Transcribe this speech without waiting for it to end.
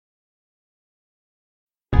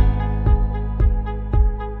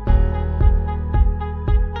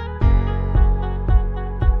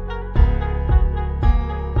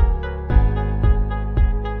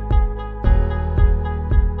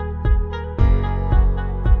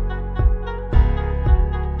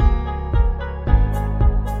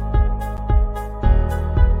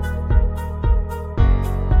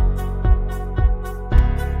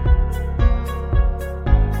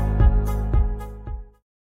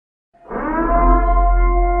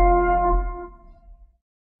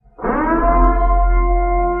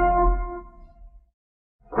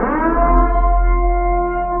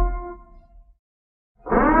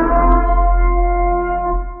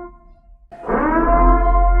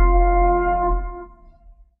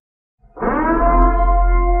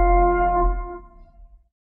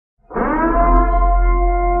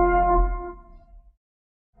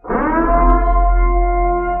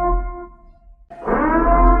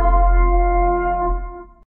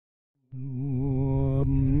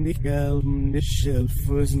album, the shelf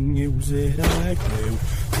was music I do.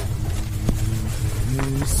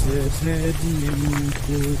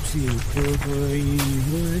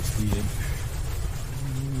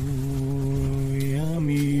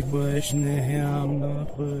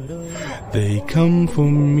 They come for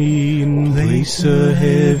me and place a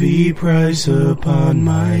heavy price upon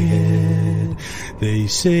my head. They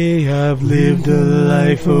say I've lived a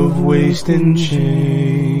life of waste and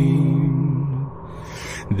shame.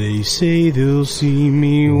 They say they'll see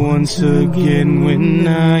me once again when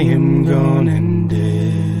I am gone and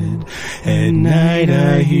dead. At night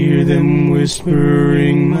I hear them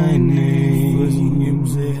whispering my name.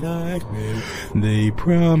 They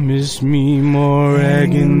promise me more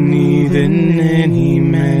agony than any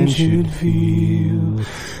man should feel.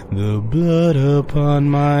 The blood upon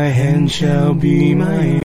my hand shall be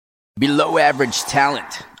my... Below average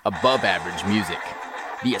talent, above average music.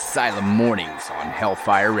 The Asylum Mornings on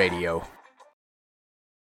Hellfire Radio.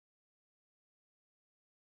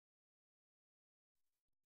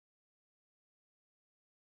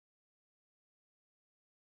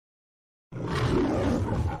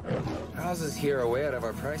 Houses here are way out of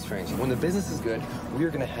our price range. When the business is good,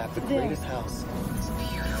 we're gonna have the greatest house. It's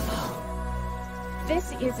beautiful.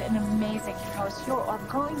 This is an amazing house. You are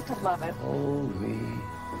going to love it. Holy.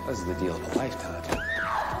 This is the deal of a lifetime.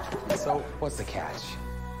 So, what's the catch?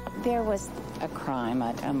 There was a crime,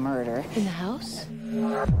 a murder. In the house?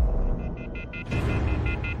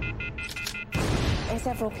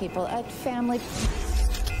 Several people, a family.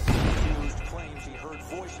 Claims he heard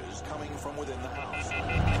voices coming from within the house.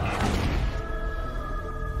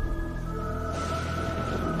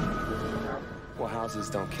 Well, houses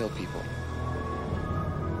don't kill people.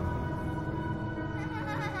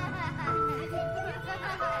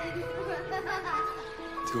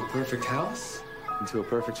 To a perfect house, and to a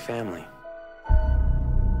perfect family.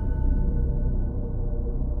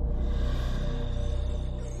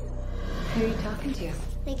 Who are you talking to?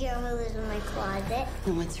 The girl who lives in my closet.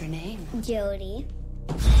 And what's her name? Jody.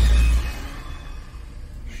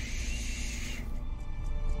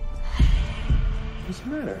 What's the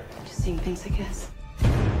matter? Just seeing things, I guess.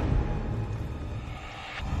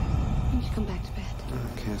 You should come back to bed.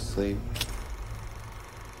 I can't sleep.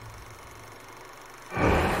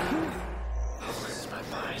 This is my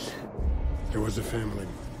mind. There was a family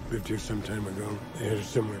lived here some time ago. They had a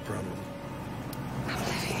similar problem. I'm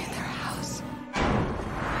living in their house.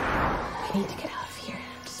 We need to get out of here.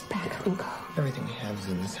 Just pack up and go. Everything we have is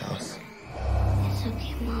in this house. It's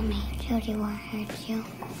okay, Mommy. Jody won't hurt you.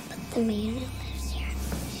 But the man who lives here,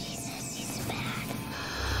 she says he's bad.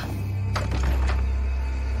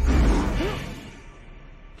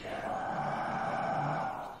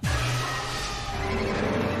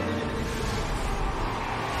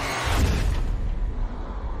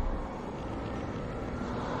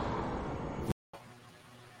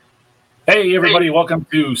 Hey, everybody, welcome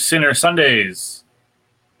to Sinner Sundays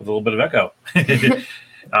with a little bit of echo.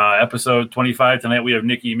 Episode 25. Tonight we have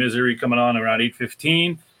Nikki Misery coming on around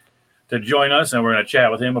 8:15 to join us, and we're going to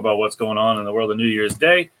chat with him about what's going on in the world of New Year's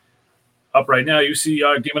Day. Up right now, you see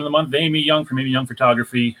our Demon of the Month, Amy Young from Amy Young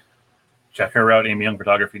Photography. Check her out,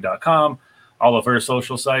 amyyoungphotography.com. All of her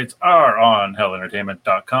social sites are on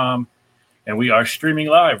hellentertainment.com, and we are streaming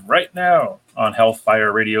live right now on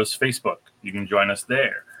Hellfire Radio's Facebook. You can join us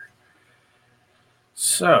there.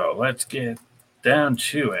 So let's get down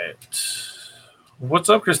to it. What's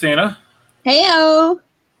up, Christina? Heyo.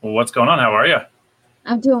 What's going on? How are you?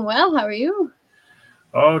 I'm doing well. How are you?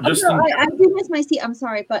 Oh, just I do miss my seat. I'm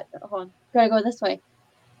sorry, but hold on. Gotta go this way.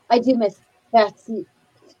 I do miss that seat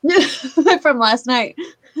from last night.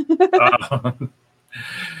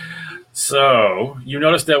 So you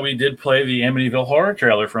noticed that we did play the Amityville Horror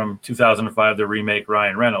trailer from 2005, the remake,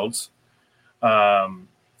 Ryan Reynolds.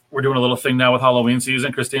 We're doing a little thing now with Halloween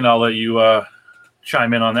season. Christine, I'll let you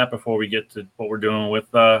chime in on that before we get to what we're doing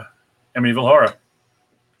with Amityville Horror.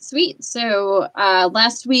 Sweet. So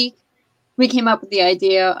last week, we came up with the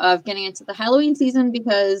idea of getting into the Halloween season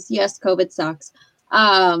because, yes, COVID sucks.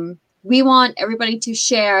 We want everybody to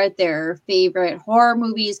share their favorite horror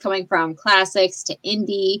movies, coming from classics to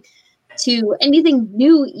indie to anything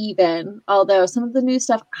new even, although some of the new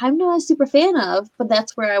stuff I'm not a super fan of, but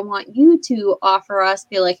that's where I want you to offer us,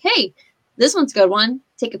 be like, hey, this one's a good one.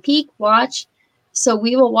 Take a peek, watch. So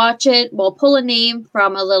we will watch it. We'll pull a name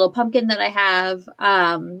from a little pumpkin that I have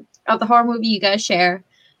of the horror movie you guys share,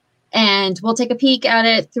 and we'll take a peek at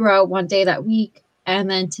it throughout one day that week. And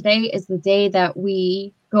then today is the day that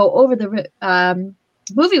we go over the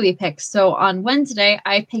movie we picked. So on Wednesday,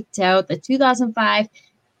 I picked out the 2005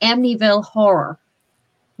 Amityville Horror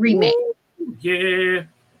remake. Yeah.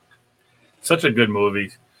 Such a good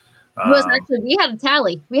movie. It was actually, we had a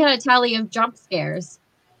tally. We had a tally of jump scares,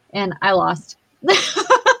 and I lost.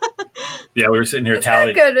 Yeah, we were sitting here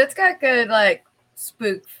tallying. It's got good like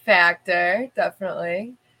spook factor,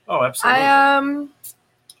 definitely. Oh, absolutely.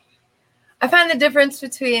 I find the difference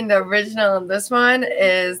between the original and this one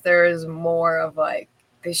is there's more of like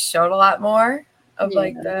they showed a lot more of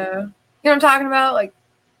like the what I'm talking about, like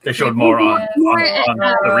they showed more on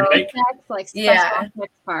the remake. Like special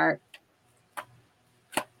effects part.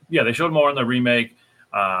 Yeah, they showed more on the remake.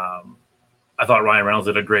 I thought Ryan Reynolds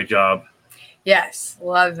did a great job. Yes,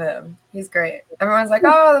 love him. He's great. Everyone's like,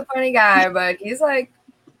 oh, the funny guy, but he's like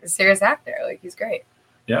a serious actor. Like, he's great.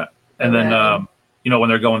 Yeah. And then, when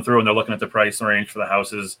they're going through and they're looking at the price range for the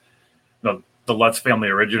houses, the Lutz family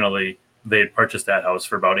originally, they had purchased that house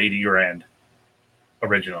for about $80,000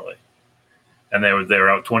 originally. And they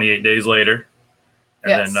were out 28 days later.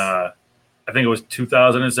 And then I think it was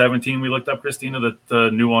 2017 we looked up, Christina, that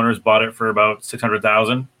the new owners bought it for about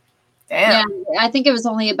 $600,000. Damn. Yeah, I think it was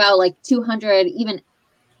only about like 200, even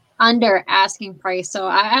under asking price. So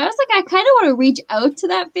I was like, I kind of want to reach out to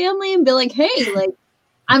that family and be like, hey, like,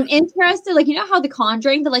 I'm interested. Like, you know how The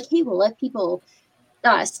Conjuring, they're like, hey, we'll let people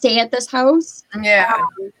stay at this house. Yeah.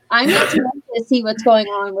 I'm interested to see what's going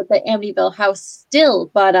on with the Amityville house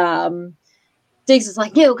still. But Diggs is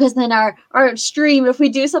like, no, because then our stream, if we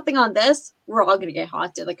do something on this, we're all going to get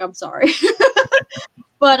haunted. Like, I'm sorry.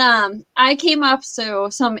 But I came up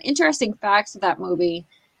some interesting facts of that movie.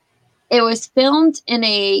 It was filmed in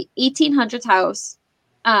a 1800s house.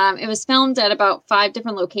 It was filmed at about 5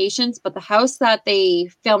 different locations, but the house that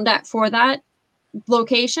they filmed at for that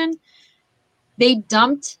location, they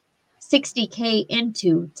dumped $60K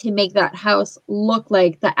into to make that house look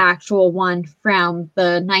like the actual one from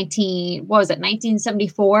the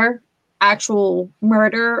 1974 actual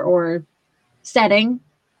murder or setting.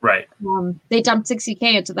 Right. They dumped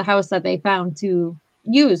 $60K into the house that they found to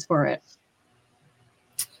use for it.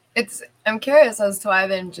 I'm curious as to why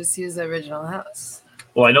they didn't just use the original house.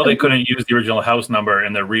 Well, I know they couldn't use the original house number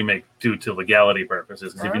in the remake due to legality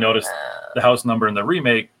purposes. Because if you notice, the house number in the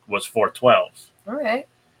remake was 412. All right.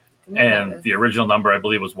 And the original number, I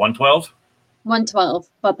believe, was 112. 112,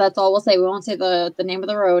 but that's all we'll say. We won't say the name of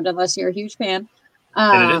the road unless you're a huge fan.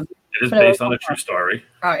 And it is based on a true story.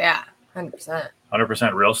 Oh, yeah. 100%.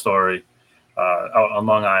 100% real story out on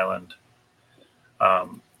Long Island.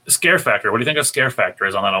 Scare factor. What do you think a scare factor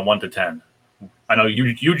is on that on 1 to 10? I know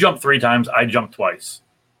you jumped 3 times. I jumped twice.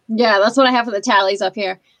 Yeah, that's what I have for the tallies up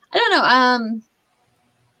here. I don't know.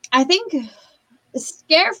 I think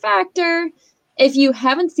scare factor, if you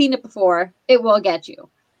haven't seen it before, it will get you.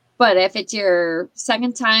 But if it's your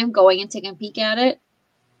second time going and taking a peek at it,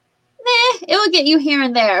 it will get you here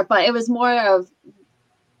and there. But it was more of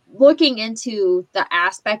looking into the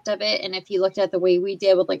aspect of it. And if you looked at the way we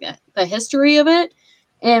did with like the history of it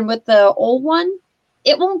and with the old one,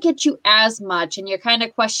 it won't get you as much. And you're kind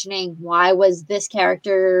of questioning, why was this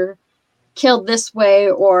character killed this way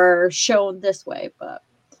or shown this way? But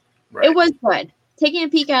It was good. Taking a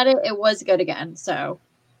peek at it, it was good again. So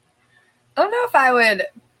I don't know if I would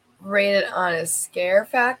rate it on a scare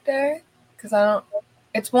factor because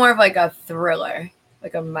it's more of like a thriller,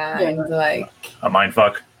 like a mind, like a mind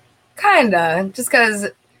fuck. Kinda, just because.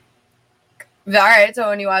 All right, so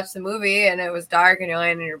when you watch the movie and it was dark and you're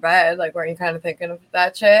laying in your bed, like, weren't you kind of thinking of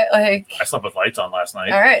that shit? Like, I slept with lights on last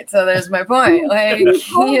night. All right, so there's my point. Like,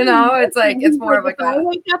 it's like it's more of like I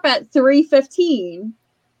wake up at 3:15.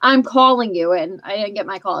 I'm calling you, and I didn't get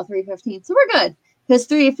my call at 3:15, so we're good because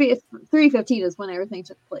 3:15 is when everything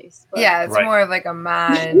took place. But. Yeah, it's more of like a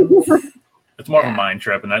mind. It's more of a mind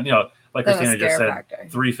trip, and then like Christina just said, factor.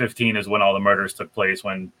 3:15 is when all the murders took place.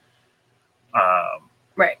 When,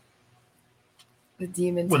 right, the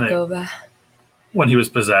demon took over. When he was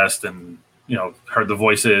possessed, and heard the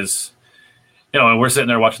voices. And we're sitting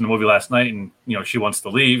there watching the movie last night, and she wants to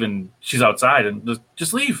leave, and she's outside, and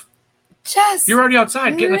just leave. You're already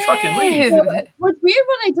outside. Get in the truck and leave. What's weird,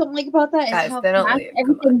 what I don't like about that is how fast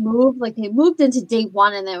everything moved. Like, they moved into day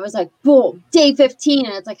 1, and then it was like, boom, day 15.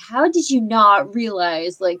 And it's like, how did you not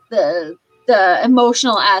realize, like, the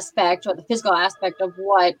emotional aspect or the physical aspect of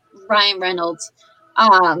what Ryan Reynolds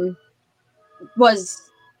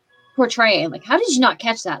was portraying? Like, how did you not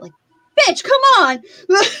catch that? Like, bitch, come on.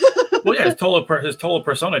 Well, yeah, his total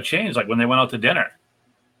persona changed, like, when they went out to dinner.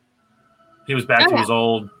 He was back to his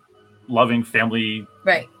old loving, family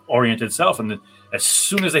oriented self, and as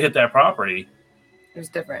soon as they hit that property, it was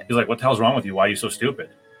different. He's like, what the hell's wrong with you? Why are you so stupid?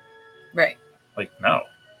 Right. Like, no.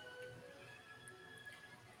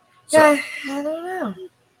 I don't know.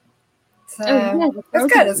 It's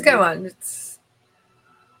good. It's a good one.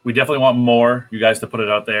 we definitely want more. You guys to put it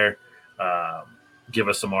out there. Give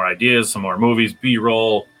us some more ideas, some more movies,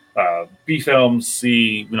 B-roll, B-films,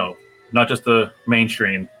 not just the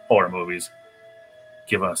mainstream horror movies.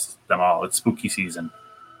 Give us them all. It's spooky season.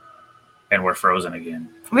 And we're frozen again.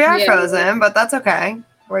 We are frozen, but that's okay.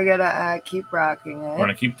 We're going to keep rocking it. We're going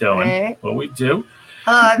to keep doing what we do.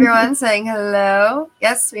 Hello, everyone, saying hello.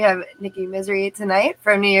 Yes, we have Nikki Misery tonight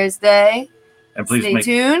for New Year's Day. And please stay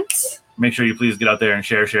tuned. Make sure you please get out there and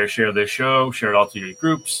share this show. Share it all to your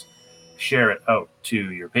groups. Share it out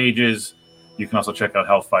to your pages. You can also check out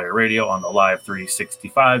Hellfire Radio on the Live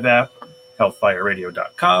 365 app,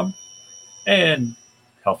 hellfireradio.com, and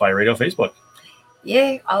Hellfire Radio Facebook.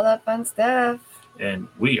 Yay, all that fun stuff. And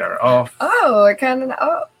we are off. Oh, we're kind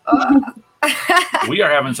of... We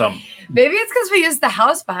are having some... Maybe it's because we used the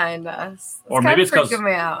house behind us. Or maybe it's because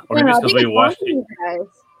we watched it. I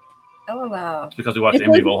don't know. It's because we watched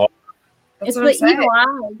Amityville Horror. It's the evil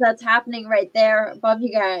eyes that's happening right there above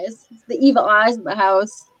you guys. It's the evil eyes of the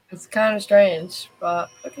house. It's kind of strange, but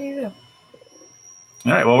what can you do? All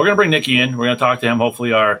right, well, we're going to bring Nikki in. We're going to talk to him.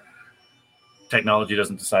 Hopefully our technology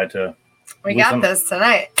doesn't decide to... We got this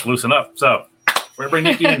tonight. Loosen up. So we're going to bring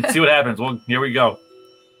Nikki in and see what happens. Well, here we go.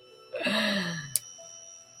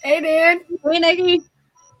 Hey, dude. Hey, Nikki.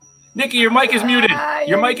 Nikki, your mic is muted.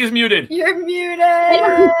 Your mic is muted. You're muted.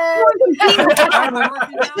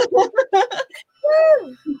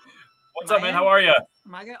 What's up, man? How are you?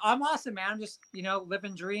 I'm awesome, man. I'm just,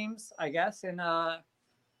 living dreams, I guess, in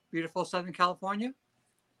beautiful Southern California.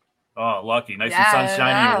 Oh, lucky. Nice and sunshiny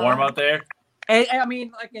and warm out there. I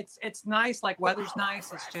mean, like, it's nice. Like, weather's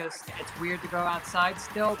nice. It's weird to go outside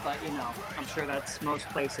still, but, I'm sure that's most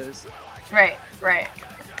places. Right.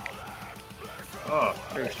 Oh,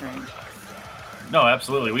 very strange. No,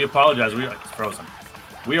 absolutely. We apologize. It's frozen.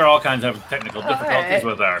 We are all kinds of technical difficulties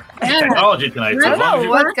with our technology tonight. I don't know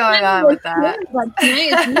what's going on with that.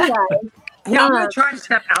 Yeah, I'm gonna try to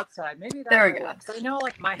step outside. Maybe there we go. I know,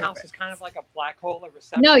 like, my house is kind of like a black hole of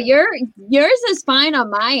reception. No, yours is fine on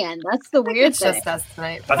my end. That's the weird it's thing. Just us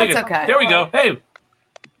tonight. I think it's okay. There we go. Hey,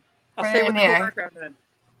 I'll stay with the background then.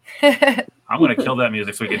 I'm going to kill that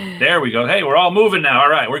music so we can... There we go. Hey, we're all moving now. All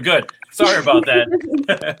right, we're good. Sorry about that.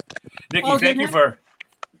 Nikki,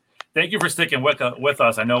 thank you for sticking with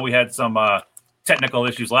us. I know we had some technical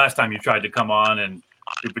issues last time you tried to come on, and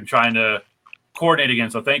we've been trying to coordinate again.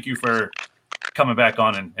 So thank you for coming back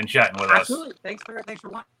on and chatting with us. Absolutely. Thanks for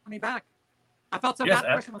wanting me back. I felt so bad.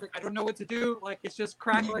 I was like, I don't know what to do. Like, it's just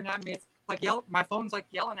crackling at me. It's like my phone's like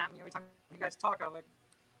yelling at me every time you guys talk. I'm like...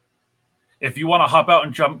 If you want to hop out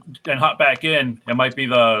and jump and hop back in, it might be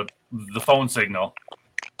the phone signal.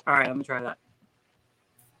 All right, I'm gonna try that.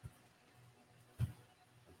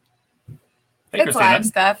 Hey, it's Christina. live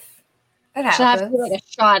stuff. It happens. Should have to do like a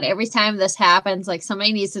shot every time this happens. Like,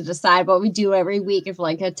 somebody needs to decide what we do every week if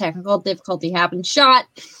like a technical difficulty happens. Shot.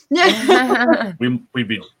 We'd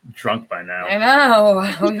be drunk by now. I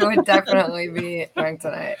know. We would definitely be drunk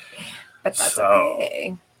tonight. But that's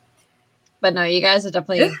okay. But no, you guys are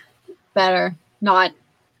definitely better. Not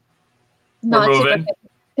super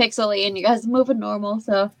pixely, and you guys are moving normal.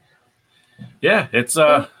 So yeah, it's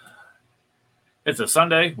a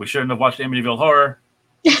Sunday. We shouldn't have watched Amityville Horror.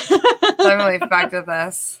 I'm really fucked with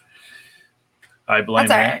this. I blame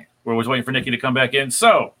that. Right. We're always waiting for Nikki to come back in.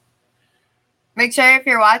 So make sure if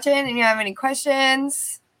you're watching and you have any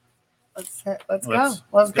questions, let's go.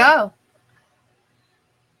 Let's go.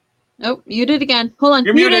 Nope, muted again. Hold on.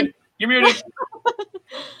 You're muted. You're muted.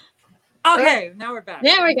 Okay, now we're back.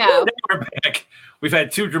 There we go. Now we're back. We've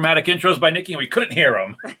had 2 dramatic intros by Nikki, and we couldn't hear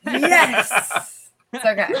them. Yes. It's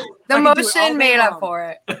okay. The motion made up for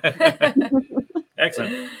it.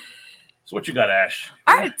 Excellent. So what you got, Ash?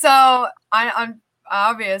 All right. So I'm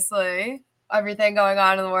obviously everything going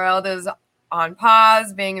on in the world is on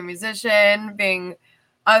pause. Being a musician, being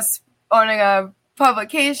us owning a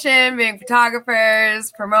publication, being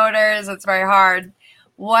photographers, promoters, it's very hard.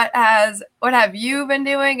 What have you been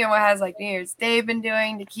doing, and what has like New Year's Day been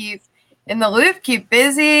doing to keep in the loop, keep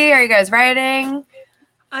busy? Are you guys writing?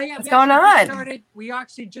 What's going on? We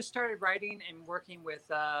actually just started writing and working with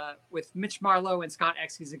Mitch Marlowe and Scott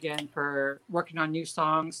Exes again for working on new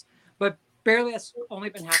songs, but barely that's only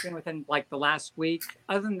been happening within like the last week.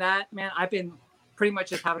 Other than that, man, I've been pretty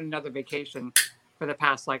much just having another vacation for the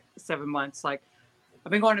past like 7 months. Like,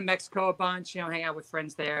 I've been going to Mexico a bunch, hang out with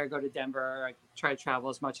friends there, go to Denver. I try to travel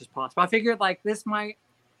as much as possible. I figured like this is my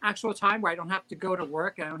actual time where I don't have to go to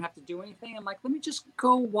work and I don't have to do anything. I'm like, let me just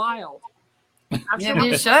go wild. Yeah,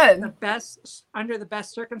 you should. Under the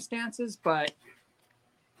best circumstances, but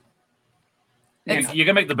You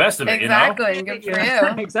can make the best of it, exactly. you know? Good for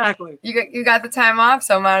you. Exactly. You got the time off,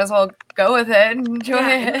 so might as well go with it and enjoy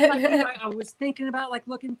And it. then, like, I was thinking about like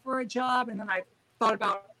looking for a job, and then I thought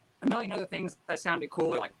about a million other things that sounded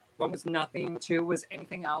cooler. Like one was nothing, two was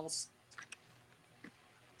anything else.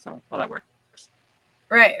 So well, that worked.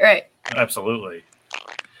 Right. Absolutely.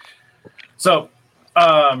 So,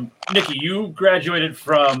 Nikki, you graduated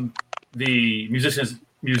from the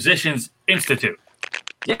Musicians Institute,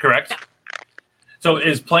 correct? So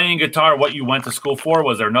is playing guitar what you went to school for?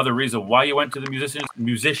 Was there another reason why you went to the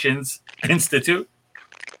Musicians Institute?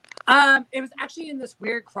 It was actually in this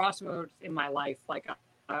weird crossroads in my life. Like,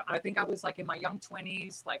 I think I was like in my young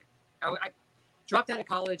 20s. Like, I dropped out of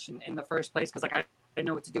college in the first place because like I didn't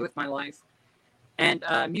know what to do with my life. And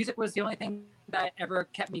music was the only thing that ever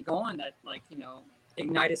kept me going, that like, you know,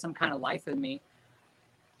 ignited some kind of life in me.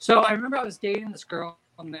 So I remember I was dating this girl,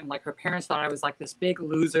 and then like her parents thought I was like this big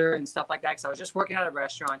loser and stuff like that. Because I was just working at a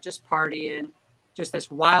restaurant, just partying, just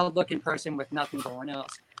this wild looking person with nothing going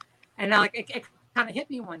else. And like it kind of hit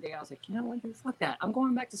me one day. I was like, you know what, dude, fuck that. I'm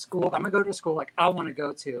going back to school. I'm gonna go to a school like I want to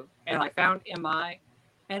go to. And I found MI.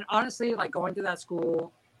 And honestly, like going to that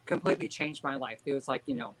school completely changed my life. It was like,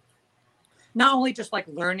 you know, not only just like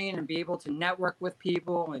learning and be able to network with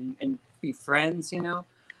people and be friends, you know,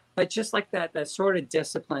 but just like that sort of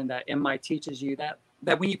discipline that MI teaches you, that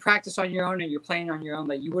when you practice on your own and you're playing on your own,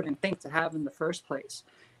 that you wouldn't think to have in the first place.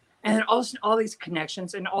 And then also all these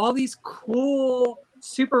connections and all these cool,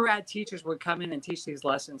 super rad teachers would come in and teach these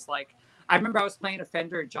lessons. Like I remember I was playing a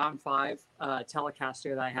Fender John 5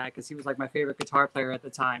 Telecaster that I had because he was like my favorite guitar player at the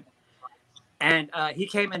time. And he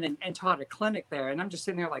came in and taught a clinic there. And I'm just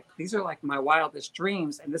sitting there like, these are like my wildest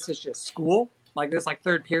dreams. And this is just school. Like this like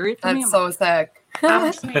third period for me. That's so sick.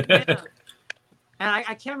 And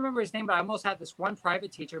I can't remember his name, but I almost had this one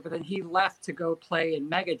private teacher, but then he left to go play in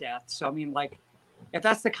Megadeth. So, I mean, like, if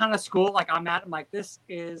that's the kind of school like I'm at, I'm like, this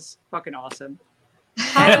is fucking awesome.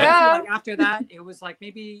 And like, after that, it was like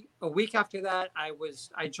maybe a week after that,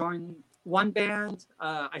 I joined one band.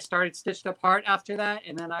 I started Stitched Apart after that,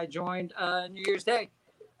 and then I joined New Year's Day.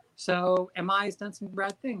 So MI's done some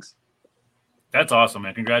rad things. That's awesome,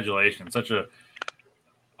 man. Congratulations. Such a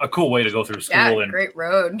cool way to go through school. Yeah, and great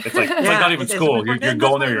road. It's like not even school. You're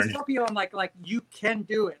going there. You're help you on like you can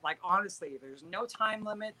do it. Like honestly, there's no time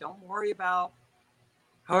limit. Don't worry about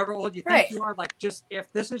however old you think you are. Like just if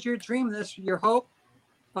this is your dream, this is your hope,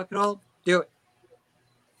 fuck it all, do it.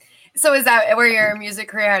 So is that where your music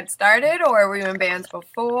career had started, or were you in bands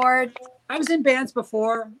before? I was in bands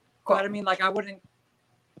before, but I mean, like I wouldn't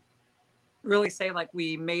really say like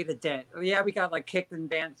we made a dent. Yeah, we got like kicked and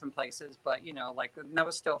banned from places, but you know, like that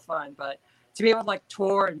was still fun. But to be able to like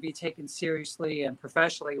tour and be taken seriously and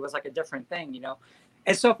professionally was like a different thing, you know.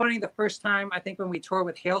 It's so funny. The first time I think when we toured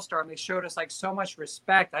with Hailstorm, they showed us like so much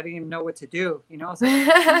respect. I didn't even know what to do. You know, I was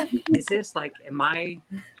like, is this like, am I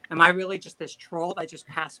really just this troll that just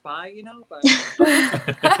passed by? You know, but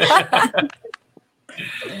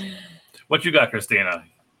what you got, Christina?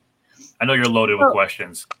 I know you're loaded with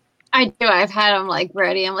questions. I do. I've had them like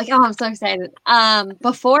ready. I'm like, oh, I'm so excited.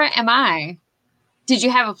 Before MI, did you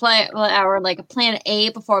have a plan or like a plan A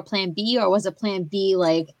before plan B, or was it plan B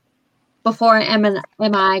like before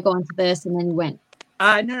MI going to this and then you went?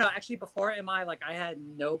 No. Actually, before MI, like I had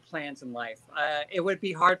no plans in life. It would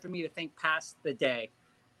be hard for me to think past the day,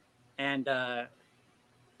 and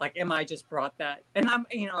like MI just brought that. And I'm,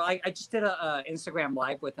 you know, I just did a Instagram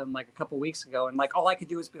live with him like a couple weeks ago, and like all I could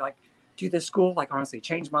do was be like, dude, this school like honestly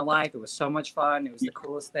changed my life. It was so much fun. It was the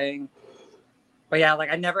coolest thing. But yeah,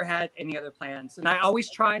 like I never had any other plans, and I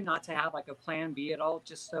always try not to have like a plan B at all,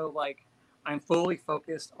 just so like I'm fully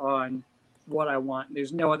focused on what I want.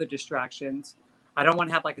 There's no other distractions. I don't want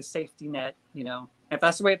to have like a safety net, you know. If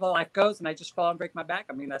that's the way the life goes and I just fall and break my back,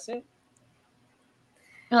 I mean, that's it.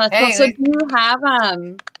 Oh, that's cool. So do you have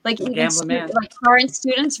like even like current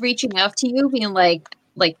students reaching out to you being like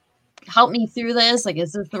help me through this, like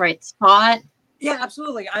is this the right spot? Yeah,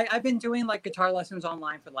 absolutely. I've been doing like guitar lessons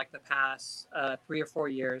online for like the past 3 or 4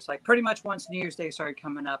 years. Like pretty much once New Year's Day started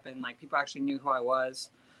coming up and like people actually knew who I was,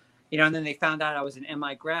 you know, and then they found out I was an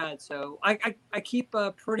MI grad. So I keep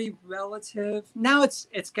a pretty relative. Now it's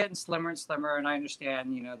getting slimmer and slimmer, and I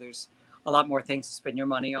understand, you know, there's a lot more things to spend your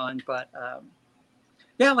money on, but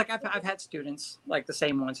yeah, like I've had students like the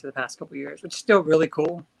same ones for the past couple of years, which is still really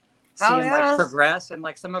cool. Seeing like progress, and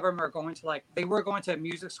like some of them are going to like they were going to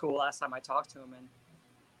music school last time I talked to them, and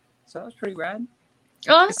so that was pretty rad.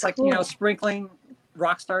 Oh, it's like cool. You know, sprinkling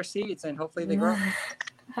rock star seeds, and hopefully they grow.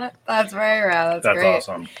 That's very rad. That's great.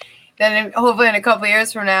 Awesome. Then hopefully in a couple of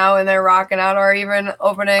years from now, when they're rocking out or even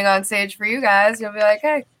opening on stage for you guys, you'll be like,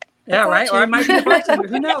 hey, Yeah, right. Or I might be the bartender.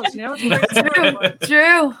 Who knows? You know, it's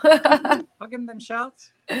True. I'll give them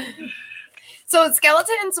shouts. So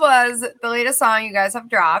Skeletons was the latest song you guys have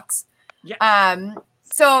dropped. Yeah.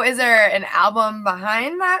 So is there an album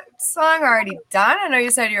behind that song already done? I know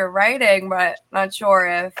you said you were writing, but not sure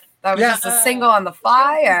if that was just a single on the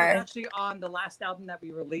fly or actually on the last album that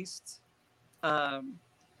we released.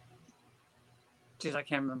 Geez, I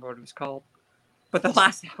can't remember what it was called, but the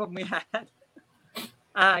last album we had.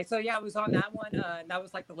 So yeah, it was on that one. That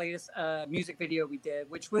was like the latest music video we did,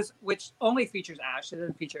 which only features Ash. It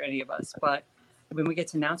doesn't feature any of us, but when we get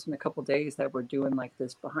to announce in a couple days that we're doing like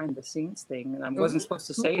this behind the scenes thing, and I wasn't supposed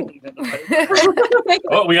to say anything to anybody.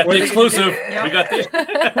 Oh, we got the exclusive. Yeah. We got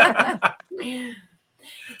the.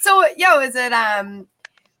 So, is it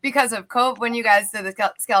because of COVID when you guys did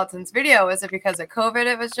the Skeletons video? Was it because of COVID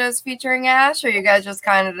it was just featuring Ash, or you guys just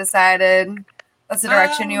kind of decided that's the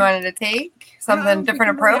direction you wanted to take? Something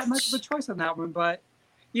different approach? I had much of a choice on that one, but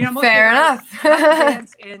you know, most fair enough.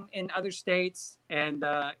 bands in other states, and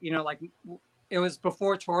you know, like it was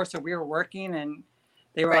before tour, so we were working, and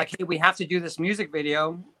they were like, "Hey, we have to do this music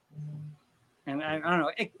video." And I don't know,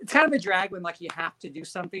 it's kind of a drag when like you have to do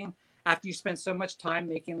something after you spend so much time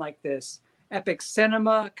making like this epic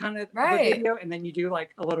cinema kind of video, and then you do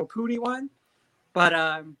like a little pooty one. But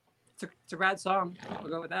it's a rad song. We'll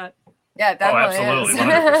go with that. Yeah, definitely. Oh,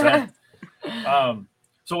 absolutely, 100%.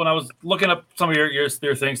 So when I was looking up some of your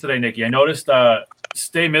things today, Nikki, I noticed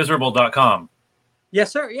StayMiserable.com.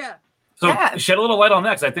 Yes, sir. Yeah. So shed a little light on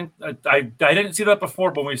that, because I think I didn't see that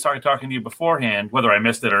before, but when we started talking to you beforehand, whether I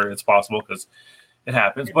missed it or it's possible because it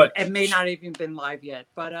happens, but it may not even been live yet.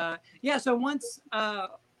 But yeah, so once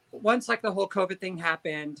like the whole COVID thing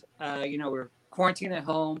happened, you know, we're quarantined at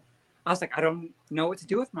home. I was like, I don't know what to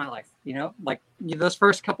do with my life. You know, like those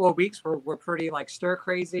first couple of weeks were pretty like stir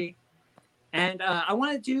crazy. And I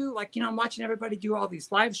want to do like, you know, I'm watching everybody do all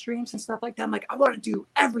these live streams and stuff like that. I'm like, I want to do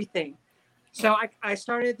everything. So I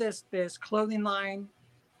started this clothing line,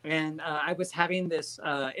 and I was having this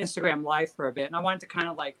Instagram live for a bit, and I wanted to kind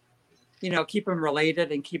of like, you know, keep them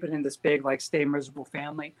related and keep it in this big like Stay Miserable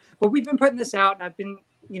family. But we've been putting this out, and I've been,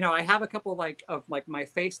 you know, I have a couple like of like my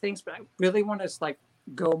face things, but I really want to like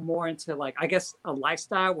go more into like, I guess, a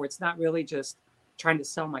lifestyle where it's not really just trying to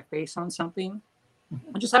sell my face on something.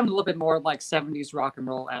 I'm just having a little bit more like 70s rock and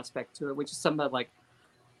roll aspect to it, which is something that like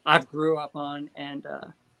I've grew up on. And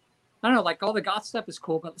I don't know, like all the goth stuff is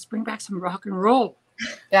cool, but let's bring back some rock and roll.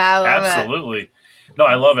 Yeah, I love absolutely. No,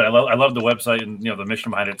 I love it. I love the website, and you know the mission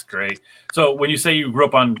behind it's great. So when you say you grew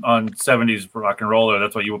up on 70s rock and roll, or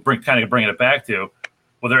that's what you would bring it back to,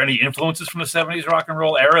 were there any influences from the 70s rock and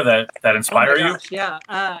roll era that inspire you?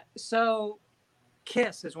 Yeah. So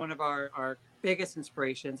Kiss is one of our biggest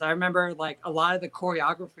inspirations. I remember like a lot of the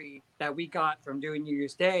choreography that we got from doing New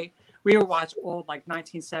Year's Day. We would watch old like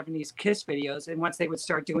 1970s Kiss videos, and once they would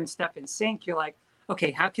start doing stuff in sync, you're like, okay,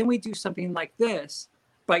 how can we do something like this,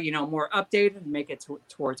 but you know, more updated and make it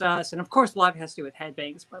towards us? And of course, a lot of it has to do with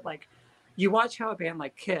headbangs, but like you watch how a band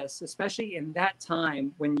like Kiss, especially in that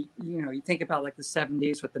time when you know you think about like the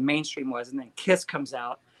 70s, what the mainstream was, and then Kiss comes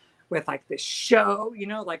out with like this show, you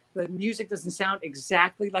know, like the music doesn't sound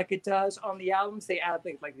exactly like it does on the albums. They add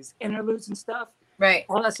like these interludes and stuff. Right.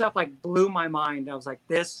 All that stuff like blew my mind. I was like,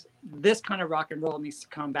 this kind of rock and roll needs to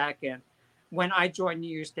come back in. When I joined New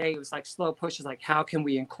Year's Day, it was like slow pushes, like how can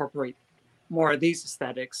we incorporate more of these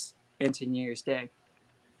aesthetics into New Year's Day?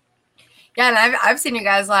 Yeah, and I've seen you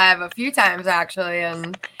guys live a few times actually,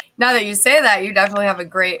 and now that you say that, you definitely have a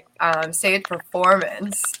great stage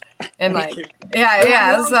performance. And like,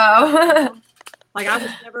 yeah. So, like, I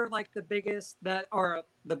was never like the biggest or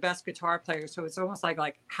the best guitar player, so it's almost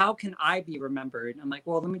like how can I be remembered? I'm like,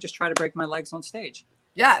 well, let me just try to break my legs on stage.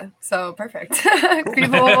 Yeah, so perfect.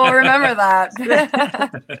 People will remember that.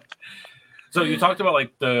 So you talked about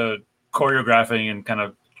like the choreographing and kind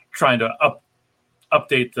of trying to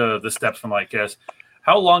update the steps from like Kiss.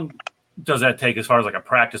 How long does that take as far as like a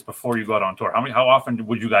practice before you go out on tour? How often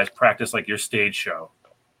would you guys practice like your stage show?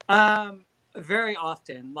 Very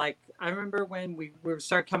often. Like I remember when we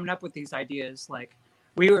started coming up with these ideas, like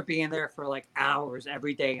we were being there for like hours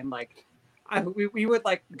every day, and like we would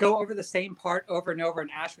like go over the same part over and over,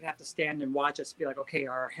 and Ash would have to stand and watch us be like, okay,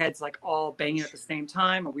 are our heads like all banging at the same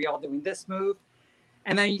time? Are we all doing this move?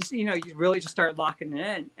 And then you know you really just start locking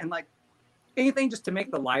it in, and like anything just to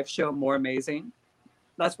make the live show more amazing.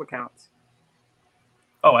 That's what counts.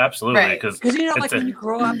 Oh, absolutely. Because you know, like when you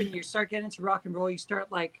grow up and you start getting into rock and roll, you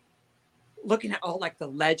start like looking at all like the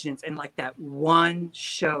legends and like that one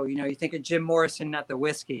show. You know, you think of Jim Morrison at the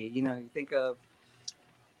Whiskey. You know, you think of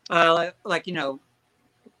like you know,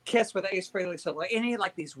 Kiss with Ace Frehley, so like any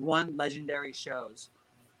like these one legendary shows.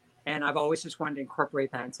 And I've always just wanted to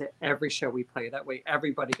incorporate that into every show we play. That way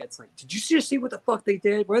everybody gets like, did you just see what the fuck they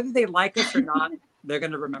did? Whether they like us or not, they're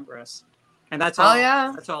gonna remember us. And that's all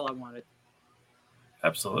that's all I wanted.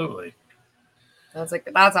 Absolutely.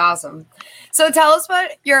 That's awesome. So tell us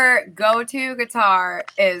what your go-to guitar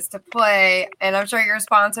is to play, and I'm sure you're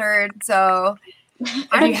sponsored, so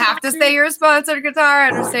if you have to say you're a sponsored guitar, I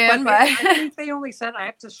understand. But I think they only said I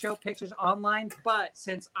have to show pictures online. But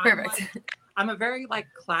since I'm a very like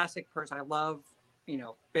classic person, I love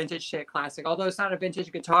vintage shit, classic. Although it's not a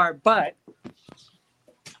vintage guitar, but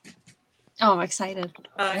I'm excited.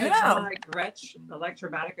 It's like Gretsch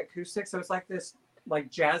Electromatic Acoustic, so it's like this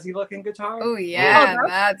like jazzy looking guitar. Oh yeah,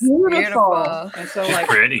 that's beautiful. And so like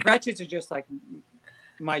Gretsch's are just like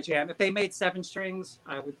my jam. If they made 7 strings,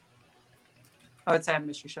 I would say I'm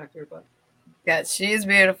Mr. Schechter, but yeah, she's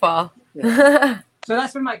beautiful. Yeah. So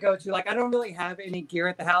that's been my go-to. Like I don't really have any gear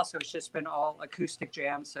at the house, so it's just been all acoustic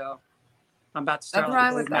jams. So I'm about to start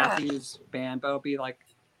like Dave Matthews band, but it'll be like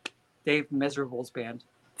Dave Miserable's band.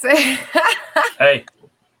 Hey,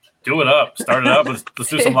 do it up. Start it up. Let's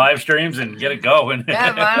do some live streams and get it going.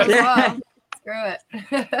 Yeah, might as well. Screw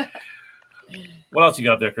it. What else you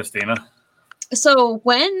got there, Christina? So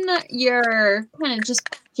when you're kind of just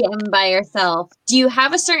jamming by yourself, do you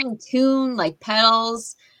have a certain tune, like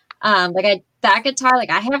pedals? That guitar,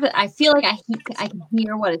 like I feel like I can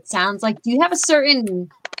hear what it sounds like. Do you have a certain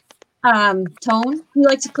tone you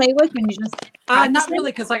like to play with when you just not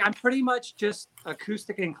really, because like I'm pretty much just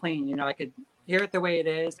acoustic and clean. I could hear it the way it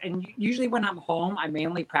is, and usually when I'm home I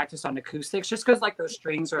mainly practice on acoustics just because like those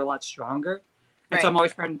strings are a lot stronger, and so I'm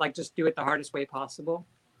always trying to like just do it the hardest way possible.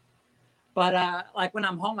 But like when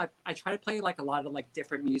I'm home, I try to play like a lot of like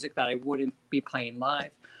different music that I wouldn't be playing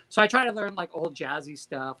live. So I try to learn like old jazzy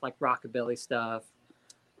stuff, like rockabilly stuff.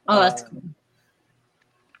 Oh, that's cool.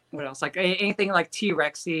 What else? Like anything like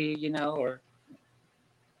T-Rexy, or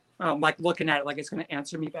like looking at it like it's going to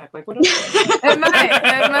answer me back. Like what else? It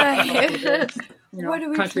might. What do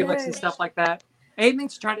we country play? licks and stuff like that. Anything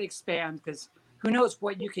to try to expand, because who knows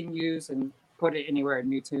what you can use and put it anywhere in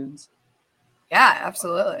new tunes. Yeah,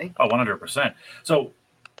 absolutely. Oh, 100%. So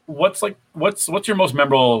what's your most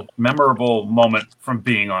memorable moment from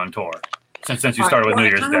being on tour since you started with New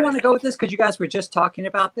Year's Day? I kind of want to go with this because you guys were just talking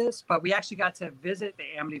about this, but we actually got to visit the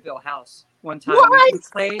Amityville house one time.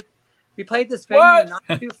 We played this venue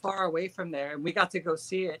not too far away from there, and we got to go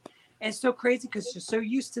see it. And it's so crazy because you're so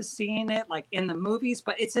used to seeing it like in the movies,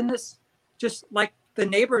 but it's in this just like the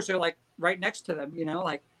neighbors are like right next to them,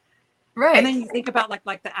 like right. And then you think about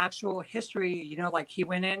like the actual history, like he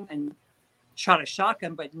went in and shot a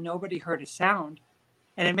shotgun, but nobody heard a sound,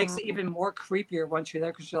 and it makes it even more creepier once you're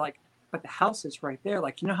there because you're like, but the house is right there.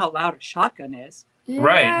 Like, how loud a shotgun is. Yeah.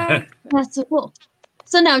 Right. That's so cool.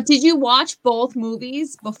 So now, did you watch both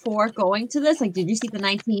movies before going to this? Like, did you see the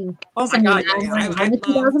 1979 and the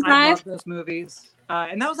 2005? I love those movies.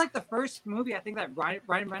 And that was like the first movie I think that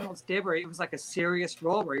Ryan Reynolds did where it was like a serious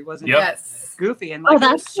role where he wasn't goofy. And like,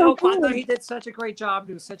 that's so cool. I thought he did such a great job.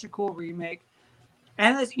 It was such a cool remake.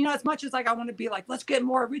 And as much as like I want to be like, let's get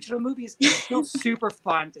more original movies, it's still super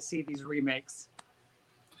fun to see these remakes.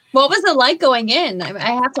 What was it like going in?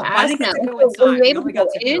 I have to ask now. Were you able to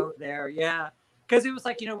go there? Yeah. Because it was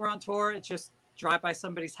like, we're on tour. It's just drive by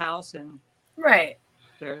somebody's house and right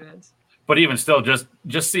there it is. But even still, just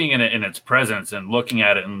seeing it in its presence and looking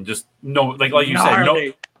at it and just like you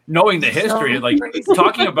said, knowing the history, like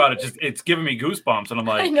talking about it, it's giving me goosebumps. And I'm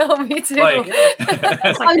like, I know, me too. I'm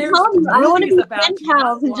telling you, I want to be pen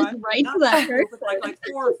pals and just write to that person. Like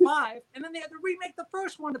 4 or 5, and then they had to remake the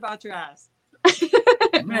first one about your ass.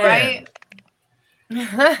 Right.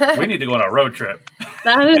 We need to go on a road trip.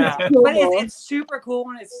 That is cool. But it's super cool,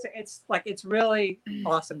 and it's really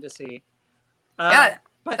awesome to see.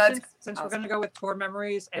 But since we're going to go with tour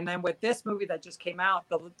memories, and then with this movie that just came out,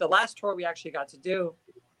 the last tour we actually got to do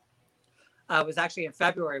was actually in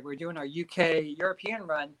February. We were doing our UK European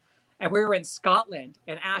run, and we were in Scotland.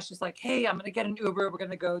 And Ash was like, "Hey, I'm going to get an Uber. We're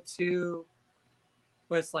going to go to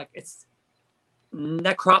it's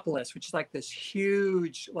Necropolis, which is like this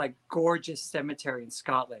huge, like gorgeous cemetery in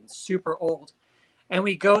Scotland, super old." And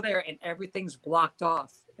we go there, and everything's blocked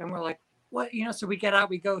off, and we're like, "What?" So we get out,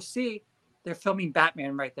 we go see. They're filming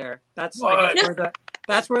Batman right there. That's like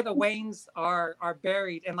that's where the Waynes are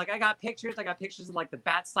buried. And like I got pictures of like the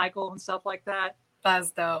Bat Cycle and stuff like that. That's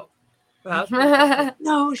dope.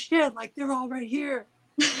 No shit, like they're all right here.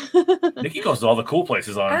 Nikki goes to all the cool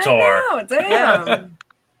places on tour. I know, damn. Yeah.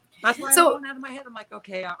 That's why I'm going out of my head. I'm like,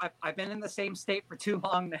 okay, I've been in the same state for too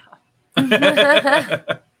long now.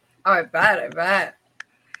 Oh, I bet.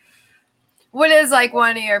 What is like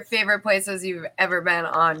one of your favorite places you've ever been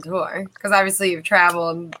on tour? Because obviously you've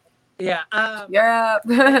traveled Yeah. Europe.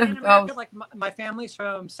 In America, like my family's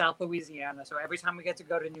from South Louisiana, so every time we get to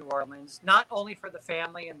go to New Orleans, not only for the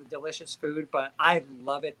family and the delicious food, but I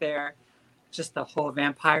love it there. Just the whole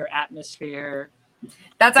vampire atmosphere.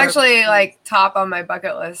 That's actually like top on my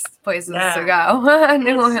bucket list places to go.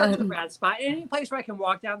 New It's Orleans. such a rad spot. Any place where I can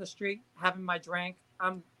walk down the street having my drink,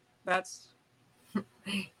 that's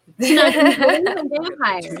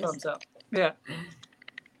vampires. Thumbs up. Yeah.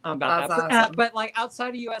 I'm about That's that. awesome. But like outside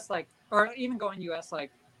of US, like, or even going US, like,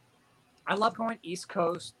 I love going East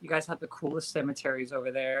Coast. You guys have the coolest cemeteries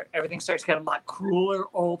over there. Everything starts getting a lot cooler,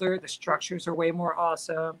 older. The structures are way more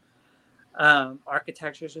awesome.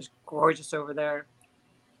 Architecture is just gorgeous over there.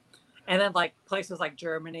 And then like places like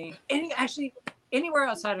Germany, anywhere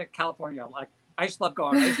outside of California, like I just love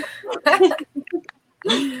going.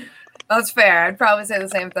 That's fair. I'd probably say the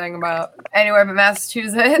same thing about anywhere but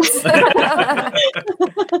Massachusetts.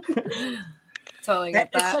 Totally get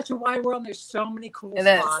It's that. such a wide world, and there's so many cool It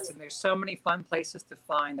spots, is. and there's so many fun places to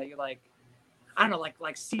find that you're like, I don't know,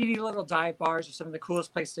 like seedy little dive bars are some of the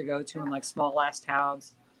coolest places to go to in like small ass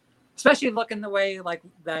towns. Especially looking the way like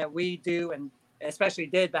that we do, and especially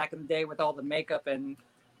did back in the day with all the makeup and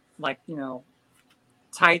like, you know,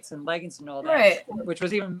 tights and leggings and all that, Right. which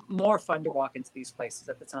was even more fun to walk into these places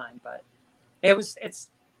at the time. But it's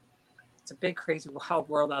a big, crazy, wild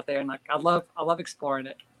world out there, and like I love exploring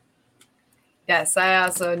it. Yes, I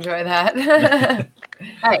also enjoy that.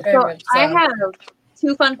 All right, Very so much I so. have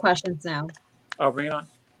two fun questions now. Oh, bring it on.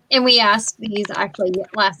 And we asked these actually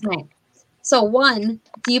last night. So one,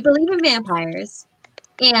 do you believe in vampires?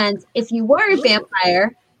 And if you were a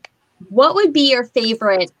vampire, what would be your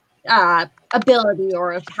favorite ability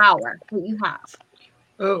or a power that you have?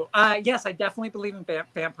 Oh, yes, I definitely believe in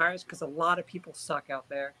vampires because a lot of people suck out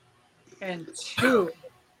there. And two,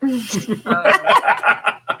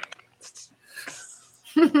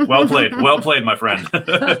 Well played, my friend.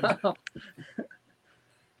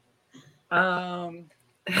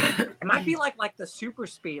 it might be like the super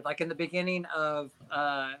speed, like in the beginning of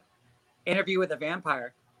Interview with a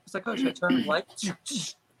Vampire. It's like, oh, should I turn light? That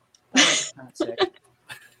was kind of sick.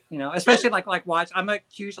 You know, especially like watch. I'm a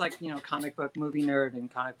huge comic book movie nerd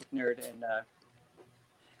and comic book nerd, and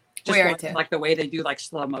just We are watch, too. like the way they do like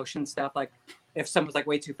slow motion stuff. Like if someone's like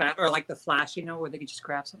way too fast, or like the Flash, you know, where they can just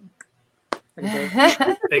grab something.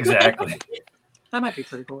 Exactly. That might be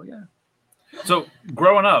pretty cool. Yeah. So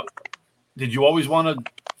growing up, did you always want to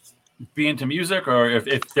be into music, or if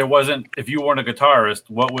you weren't a guitarist,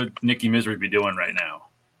 what would Nikki Misery be doing right now?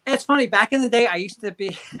 It's funny. Back in the day, I used to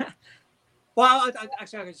be. Well,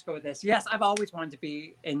 actually, I'll just go with this. Yes, I've always wanted to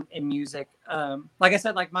be in music. Like I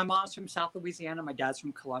said, like my mom's from South Louisiana, my dad's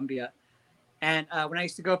from Columbia, and when I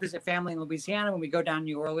used to go visit family in Louisiana, when we go down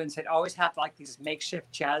New Orleans, they'd always have like these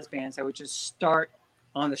makeshift jazz bands that would just start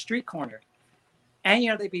on the street corner,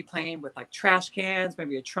 and they'd be playing with like trash cans,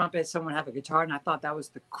 maybe a trumpet, someone have a guitar, and I thought that was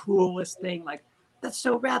the coolest thing. Like that's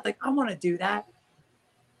so rad. Like I want to do that.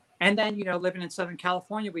 And then living in Southern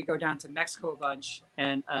California, we go down to Mexico a bunch,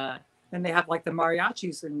 and then they have like the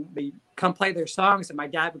mariachis, and they come play their songs, and my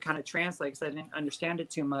dad would kind of translate because I didn't understand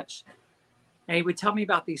it too much. And he would tell me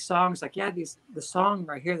about these songs, like, the song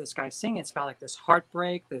right here, this guy's singing, it's about like this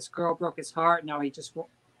heartbreak. This girl broke his heart. Now he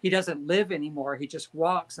doesn't live anymore. He just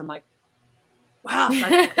walks. I'm like, wow,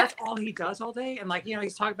 that's all he does all day. And like,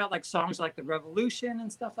 he's talking about like songs like The Revolution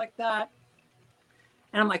and stuff like that.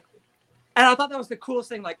 And I'm like, and I thought that was the coolest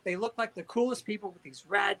thing. Like they look like the coolest people with these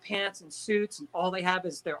rad pants and suits, and all they have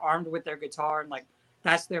is they're armed with their guitar, and like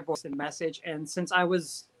that's their voice and message. And since I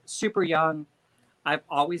was super young, I've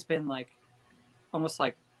always been like almost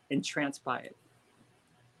like entranced by it.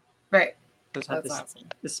 Right. That's awesome.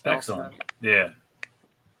 This spell. Excellent. Yeah.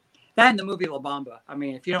 That and the movie La Bamba. I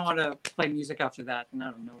mean, if you don't want to play music after that, then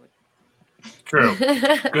I don't know it. True.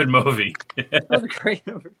 Good movie. That was a great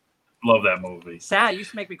movie. Love that movie. Sad. It used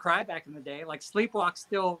to make me cry back in the day. Like Sleepwalk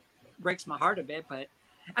still breaks my heart a bit, but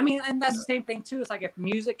I mean, and that's the same thing too. It's like if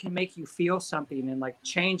music can make you feel something and like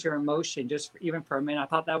change your emotion even for a minute. I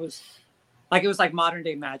thought that was like, it was like modern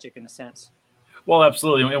day magic in a sense. Well,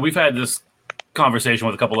 absolutely. And we've had this conversation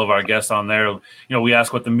with a couple of our guests on there. We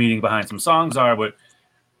ask what the meaning behind some songs are, but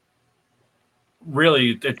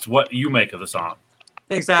really it's what you make of the song.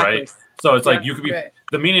 Exactly. Right? So it's like you could be right.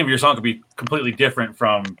 the meaning of your song could be completely different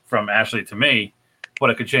from Ashley to me, but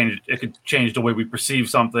it could change the way we perceive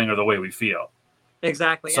something or the way we feel.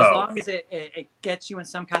 Exactly. So, as long as it gets you in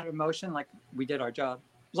some kind of emotion, like we did our job.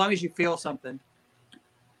 As long as you feel something.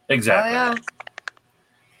 Exactly. Oh, yeah.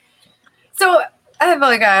 So I have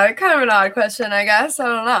like a kind of an odd question, I guess. I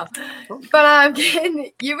don't know. But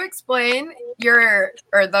can you explain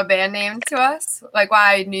the band name to us? Like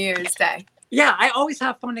why New Year's Day? Yeah, I always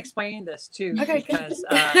have fun explaining this too. Okay, because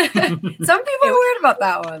some people are weird about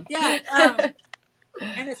that one. Yeah,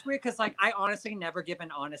 and it's weird because like I honestly never give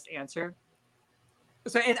an honest answer.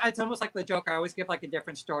 So it's almost like the Joker. I always give like a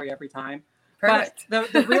different story every time. Perfect.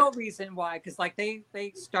 But the real reason why, because like they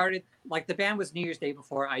started, like the band was New Year's Day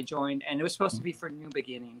before I joined, and it was supposed to be for new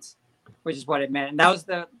beginnings, which is what it meant. And that was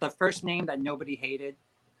the first name that nobody hated,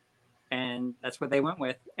 and that's what they went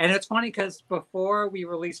with. And it's funny because before we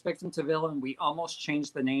released Victim to Villain, we almost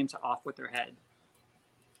changed the name to Off With Their Head.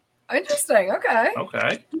 Interesting. Okay.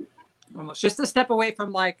 Okay. Almost just a step away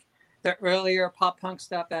from like the earlier pop punk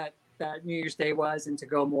stuff that New Year's Day was, and to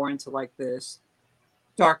go more into like this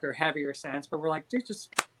darker, heavier sense. But we're like, dude,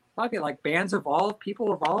 just probably like bands evolve,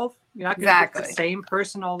 people evolve. You're not gonna get the same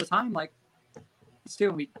person all the time. Like,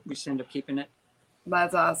 still, we just end up keeping it.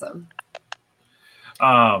 That's awesome.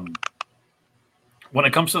 When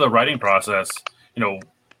it comes to the writing process,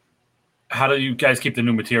 how do you guys keep the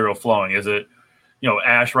new material flowing? Is it,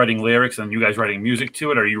 Ash writing lyrics and you guys writing music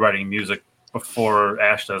to it? Or are you writing music before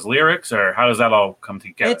Ash does lyrics, or how does that all come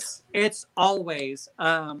together? It's always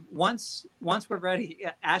once we're ready,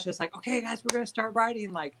 Ash is like, okay guys, we're gonna start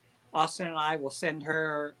writing. Like Austin and I will send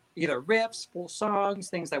her either riffs, full songs,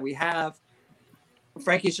 things that we have.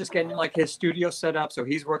 Frankie's just getting like his studio set up, so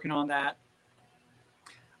he's working on that.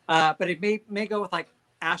 But it may go with like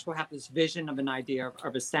Ash will have this vision of an idea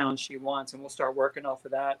of a sound she wants, and we'll start working off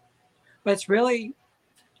of that. But it's really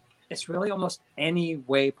almost any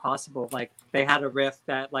way possible. Like they had a riff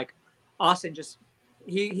that like Austin just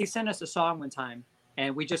he sent us a song one time,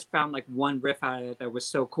 and we just found like one riff out of it that was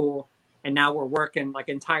so cool, and now we're working like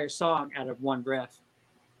entire song out of one riff.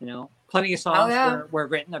 Plenty of songs were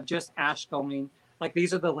written of just Ash going like,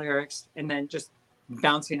 these are the lyrics, and then just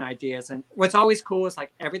bouncing ideas. And what's always cool is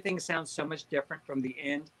like everything sounds so much different from the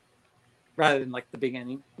end rather than like the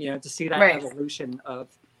beginning, to see that evolution of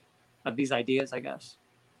these ideas, I guess.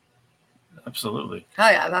 Absolutely. Oh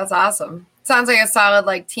yeah, that's awesome. Sounds like a solid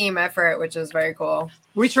like team effort, which is very cool.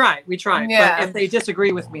 We try. Yeah. But if they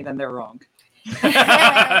disagree with me, then they're wrong.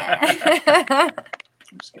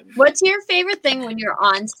 What's your favorite thing when you're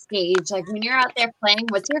on stage? Like when you're out there playing,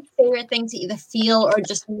 what's your favorite thing to either feel or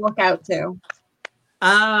just look out to?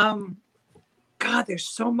 God, there's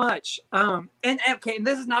so much. And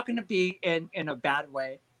this is not going to be in a bad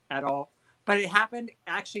way at all, but it happened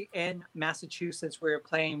actually in Massachusetts. We were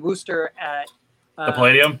playing Worcester at the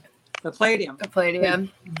Palladium. The Palladium.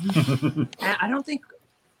 And I don't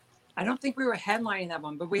think we were headlining that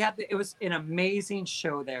one, but it was an amazing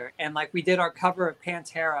show there. And like we did our cover of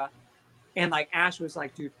Pantera, and like Ash was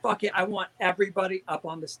like, dude, fuck it, I want everybody up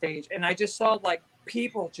on the stage. And I just saw like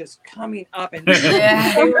people just coming up, and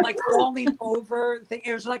they were like falling over.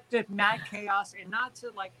 It was like the mad chaos, and not to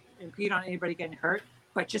like impede on anybody getting hurt,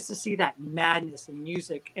 but just to see that madness in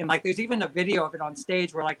music. And like there's even a video of it on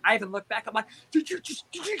stage where like I even look back, I'm like, did you just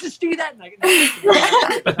do that? And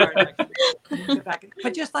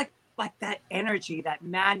but just like that energy, that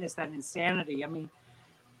madness, that insanity. I mean,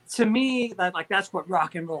 to me, that's what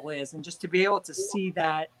rock and roll is. And just to be able to see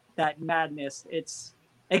that madness,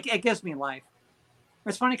 it gives me life.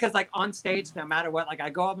 It's funny because like on stage, no matter what, like I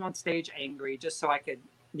go up on stage angry just so I could,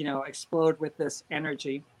 explode with this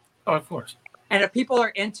energy. Oh, of course. And if people are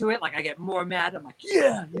into it, like I get more mad. I'm like,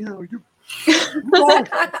 yeah, you wrong.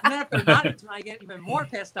 And then if they're not into it, I get even more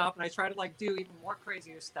pissed off, and I try to like do even more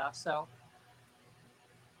crazier stuff. So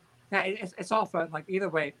yeah, it's all fun. Like either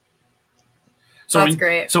way. That's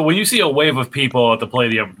great. So when you see a wave of people at the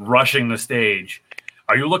Palladium rushing the stage,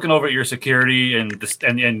 are you looking over at your security and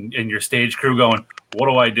your stage crew going, what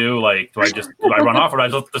do I do? Like, do I run off, or do I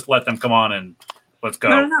just let them come on and let's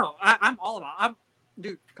go? No. I'm all about.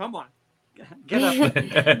 Dude, come on. Get up.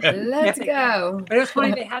 Let's go. But it was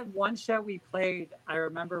funny. They had one show we played. I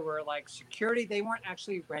remember where like security, they weren't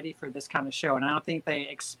actually ready for this kind of show. And I don't think they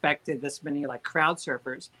expected this many like crowd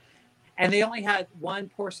surfers. And they only had one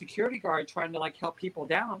poor security guard trying to like help people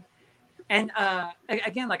down. And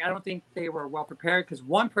again, like I don't think they were well prepared, because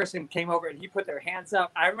one person came over and he put their hands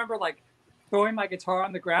up. I remember like throwing my guitar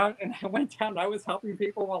on the ground, and I went down and I was helping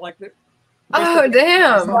people while like oh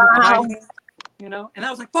damn. Wow. And I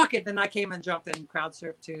was like, fuck it. Then I came and jumped in crowd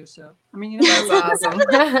surf too. So I mean, that's awesome.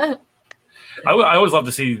 I always love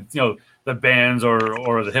to see, the bands or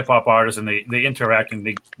the hip hop artists, and they interact,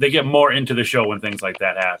 and they get more into the show when things like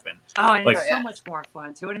that happen. Oh, and it's so much more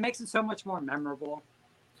fun too, and it makes it so much more memorable.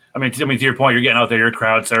 I mean, to your point, you're getting out there, you're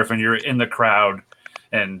crowd surfing, you're in the crowd,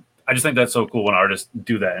 and I just think that's so cool when artists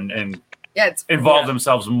do that, and Yeah, it's involve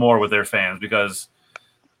themselves more with their fans because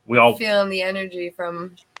we all feeling the energy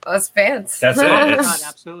from us fans. That's it. God, It's,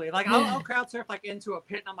 absolutely. Like I'll crowd surf like into a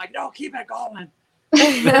pit, and I'm like, no, keep it going.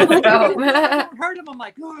 Let's go. I heard him. I'm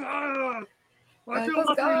like, I feel Let's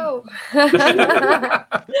nothing. go.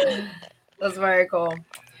 That's very cool.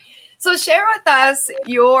 So share with us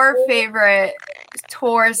your favorite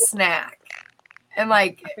tour snack. And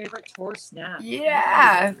like favorite tour snack.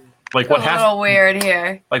 Yeah. like what a has little weird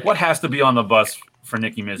here. like what has to be on the bus for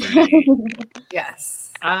Nikki Misery to eat?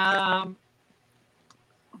 Yes. Probably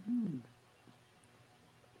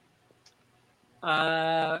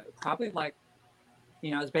like,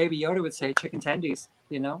 as Baby Yoda would say, chicken tendies.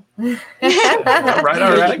 all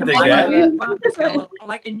right. Dig that.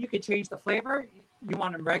 Like, and you could change the flavor. You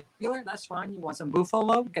want them regular? That's fine. You want some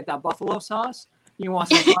buffalo? Get that buffalo sauce. You want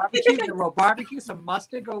some barbecue? Get a little barbecue. Some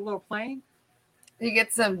mustard? Go a little plain. You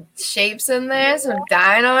get some shapes in there, some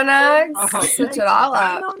dino nugs. Oh, Switch it all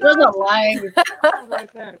up. There's a lie.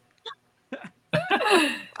 Right there.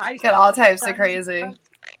 I Got all types of crazy.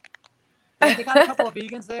 Yeah, they got a couple of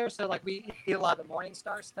vegans there, so like we eat a lot of the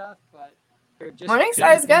Morningstar stuff, but they're just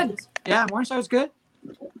Morningstar is good. Yeah, Morningstar is good.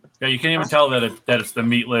 Yeah, you can't even tell that it's the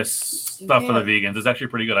meatless stuff for the vegans. It's actually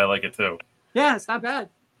pretty good. I like it too. Yeah, it's not bad.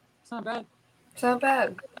 It's not bad. It's not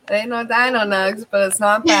bad. It ain't no dino nugs, but it's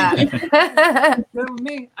not bad. Good with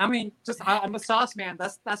me. I mean, I'm a sauce man.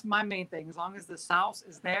 That's my main thing. As long as the sauce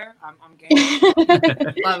is there, I'm game.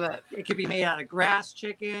 Love it. It could be made out of grass,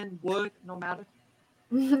 chicken, wood, no matter.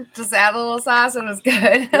 Just add a little sauce and it's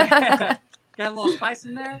good. Yeah. Got a little spice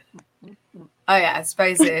in there. Oh yeah,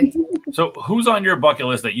 spicy. So who's on your bucket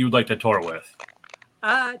list that you'd like to tour with?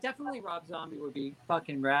 Definitely Rob Zombie would be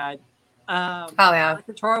fucking rad. Oh yeah. I'd like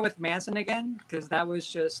to tour with Manson again because that was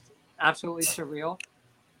just absolutely surreal.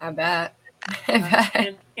 I bet.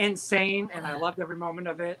 And insane, and I loved every moment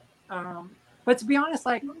of it. But to be honest,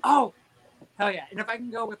 like, oh, hell yeah! And if I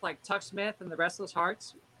can go with like Tuck Smith and the Restless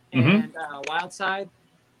Hearts and Wild Side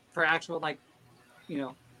for actual like,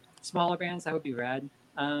 smaller bands, that would be rad.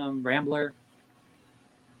 Rambler.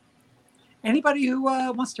 Anybody who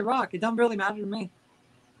wants to rock, it doesn't really matter to me.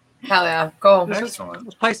 Hell yeah, cool. Let's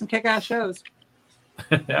play some kick-ass shows.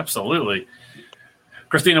 Absolutely.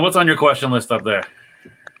 Christina, what's on your question list up there?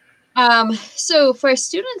 So for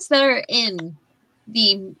students that are in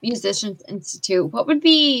the Musicians Institute, what would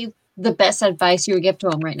be the best advice you would give to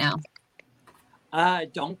them right now?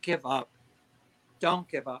 Don't give up. Don't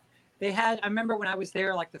give up. I remember when I was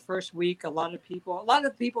there, like the first week, a lot of people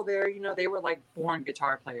there, they were like born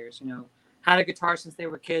guitar players, had a guitar since they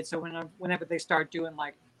were kids. So whenever they start doing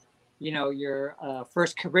like, your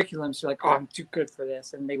first curriculums, you're like, oh, I'm too good for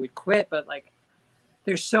this. And they would quit. But like,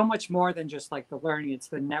 there's so much more than just like the learning. It's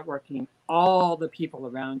the networking, all the people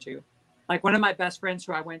around you. Like one of my best friends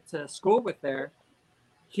who I went to school with there,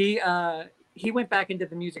 he went back into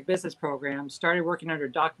the music business program, started working under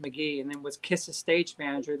Doc McGee, and then was Kiss's stage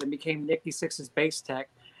manager, then became Nikki Sixx's bass tech.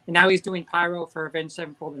 And now he's doing pyro for Avenged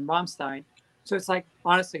Sevenfold and Rammstein. So it's like,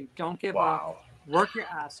 honestly, don't give up. Work your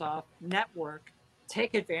ass off, network,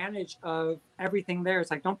 take advantage of everything there.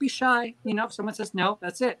 It's like, don't be shy. If someone says no,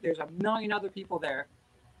 that's it. There's a million other people there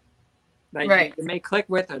that you may click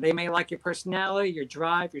with, or they may like your personality, your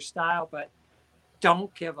drive, your style, but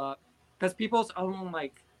don't give up. Because people's own,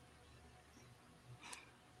 like,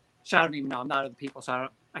 I don't even know. I'm not other people, so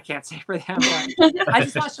I can't say for them. But I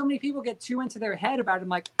just watch so many people get too into their head about it. I'm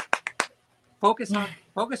like, focus on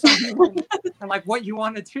you and like what you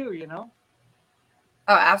want to do, Oh,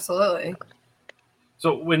 absolutely.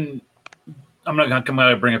 So when I'm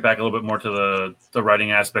gonna bring it back a little bit more to the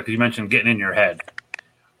writing aspect, because you mentioned getting in your head.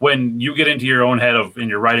 When you get into your own head in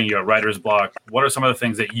your writing, you have writer's block. What are some of the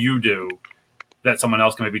things that you do that someone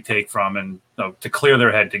else can maybe take from and to clear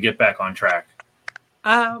their head to get back on track?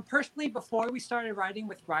 Personally, before we started writing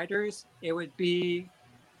with writers, it would be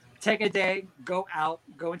take a day, go out,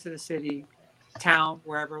 go into the city, town,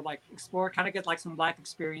 wherever, like explore, kind of get like some life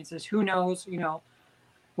experiences. Who knows,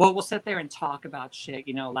 we'll sit there and talk about shit,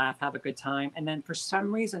 laugh, have a good time. And then for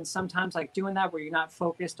some reason, sometimes like doing that where you're not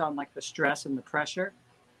focused on like the stress and the pressure,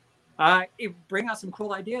 it bring out some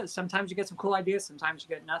cool ideas. Sometimes you get some cool ideas, sometimes you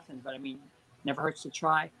get nothing, but I mean, never hurts to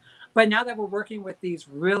try. But now that we're working with these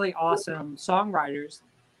really awesome songwriters,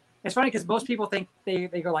 it's funny because most people think they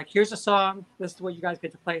go like, here's a song, this is what you guys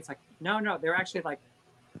get to play. It's like, no, they're actually like,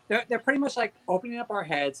 they're pretty much like opening up our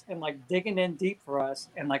heads and like digging in deep for us.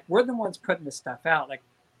 And like, we're the ones putting this stuff out. Like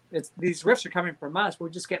these riffs are coming from us. We're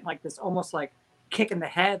just getting like this almost like kick in the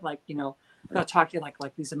head. Like, they'll talk to you like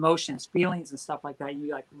these emotions, feelings and stuff like that.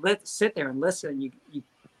 You like sit there and listen. You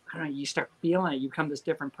I don't know, you start feeling it. You become this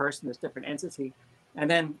different person, this different entity. and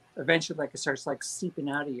then eventually like it starts like seeping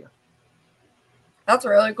out of you. That's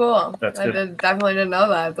really cool. That's I good. definitely didn't know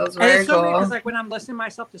that. That's And very it's so weird cool. because like when I'm listening to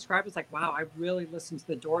myself describe, it's like, wow, I really listened to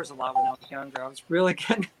the Doors a lot when I was younger. I was really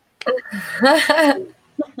getting.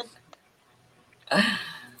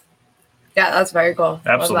 Yeah, that's very cool. Love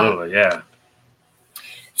that. Absolutely, yeah.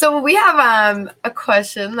 So we have a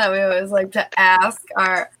question that we always like to ask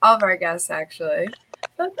all of our guests, actually.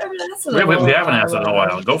 But I haven't asked it in a We haven't while. asked it in a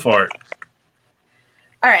while. Go for it.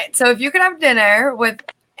 All right. So if you could have dinner with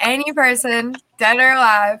any person, dead or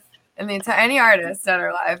alive, and any artist, dead or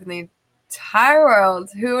alive, in the entire world,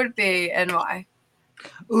 who would it be and why?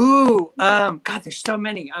 Ooh, God, there's so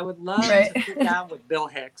many. I would love Right. to sit down with Bill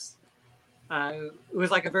Hicks. It was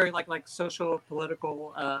like a very like social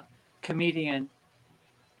political comedian.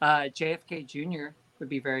 JFK Jr. would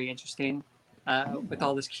be very interesting with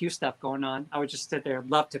all this Q stuff going on. I would just sit there,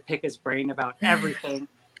 love to pick his brain about everything.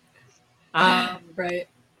 Right.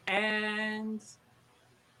 And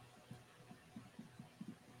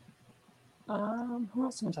who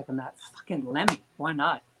else seems like I'm not? Fucking Lemmy. Why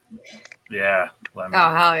not? Yeah. Lemmy.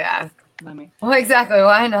 Oh, hell yeah. Lemmy. Well, exactly.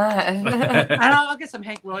 Why not? And I'll get some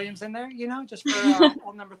Hank Williams in there, just for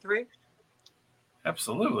old number 3.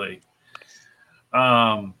 Absolutely.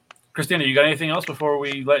 Christina, you got anything else before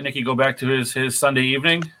we let Nikki go back to his Sunday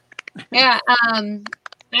evening? Yeah.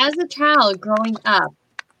 As a child growing up,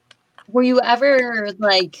 were you ever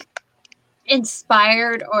like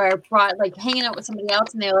inspired or brought like hanging out with somebody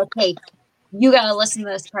else and they're like, hey, you gotta listen to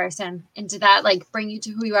this person, and did that like bring you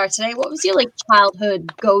to who you are today? What was your like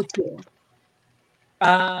childhood go-to?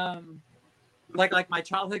 Like my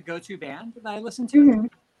childhood go-to band that I listened to?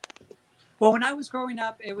 Well, when I was growing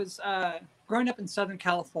up, it was growing up in Southern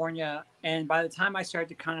California, and by the time I started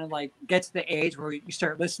to kind of like get to the age where you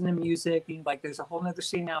start listening to music, and like there's a whole nother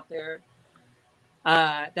scene out there.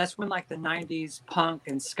 That's when like the 90s punk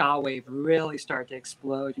and ska wave really started to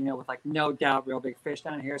explode, with like No Doubt, Real Big Fish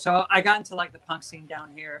down here. So I got into like the punk scene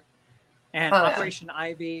down here, and Operation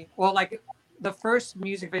Ivy. Well, like the first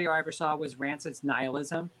music video I ever saw was Rancid's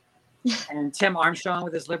Nihilism. And Tim Armstrong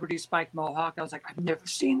with his Liberty Spike mohawk. I was like, I've never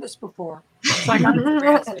seen this before. So I got into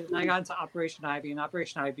Rancid, and I got into Operation Ivy, and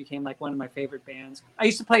Operation Ivy became like one of my favorite bands. I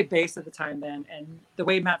used to play bass at the time then, and the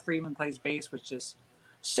way Matt Freeman plays bass was just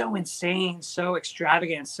so insane, so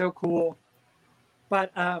extravagant, so cool.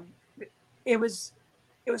 But it was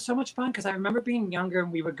so much fun because I remember being younger,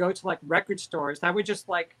 and we would go to like record stores. I would just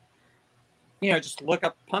like, just look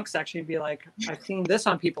up punk section and be like, I've seen this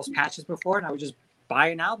on people's patches before, and I would just buy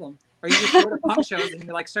an album. Or you just go to punk shows and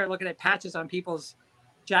you like start looking at patches on people's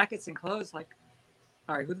jackets and clothes. Like,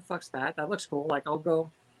 all right, who the fuck's that? That looks cool. Like, I'll go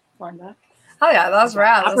find that. Oh yeah, that's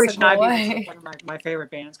rad. Operation Ivy is one of my favorite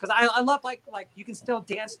bands because I love like you can still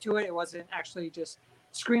dance to it. It wasn't actually just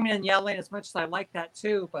screaming and yelling as much as I like that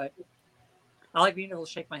too. But I like being able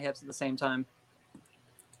to shake my hips at the same time.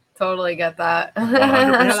 Totally get that.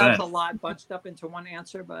 100%. That's a lot bunched up into one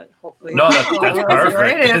answer, but hopefully. No, that's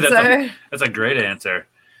perfect. Answer. That's a great answer.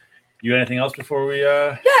 You got anything else before we?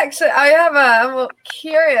 Yeah, actually, I'm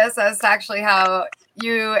curious as to actually how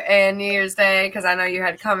you and New Year's Day, because I know you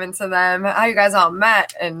had come into them, how you guys all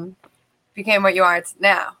met and became what you are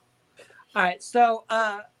now. All right, so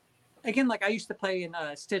again, like I used to play in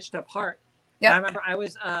Stitched Up Heart. Yeah, I remember I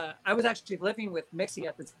was actually living with Mixie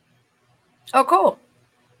at the time. Oh, cool.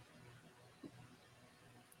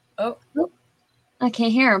 Oh, I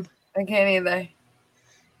can't hear him. I can't either.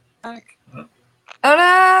 Oh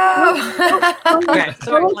no! Okay,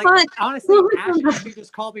 so like honestly, Ash, you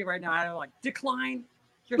just called me right now. I'm like, decline.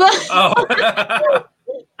 Shit,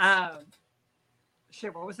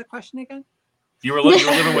 what was the question again? You were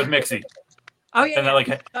living with Mixie. Oh yeah, and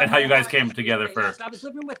how you guys came together for. So I was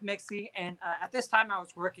living with Mixie, and at this time I was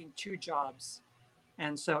working 2 jobs,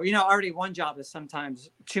 and so already one job is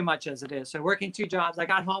sometimes too much as it is. So working 2 jobs, I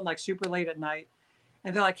got home like super late at night.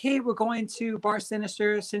 And they're like, hey, we're going to Bar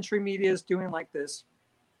Sinister. Century Media is doing like this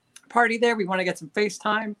party there. We want to get some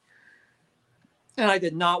FaceTime. And I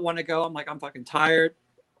did not want to go. I'm like, I'm fucking tired.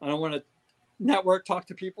 I don't want to network, talk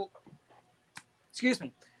to people. Excuse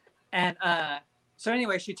me. And so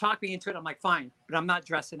anyway, she talked me into it. I'm like, fine, but I'm not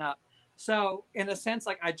dressing up. So in a sense,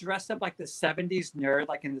 like I dressed up like the 70s nerd,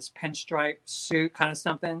 like in this pinstripe suit kind of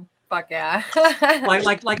something. Fuck yeah.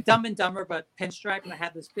 like Dumb and Dumber, but pinstripe. And I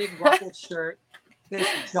had this big ruffled shirt. This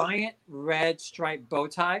giant red striped bow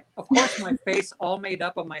tie. Of course, my face all made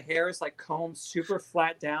up, and my hair is like combed super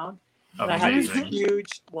flat down. And I had these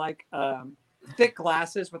huge, like, thick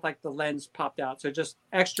glasses with like the lens popped out. So just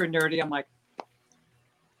extra nerdy. I'm like,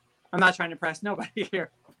 I'm not trying to impress nobody here.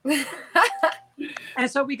 And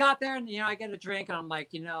so we got there, and I get a drink, and I'm like,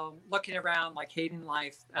 looking around, like hating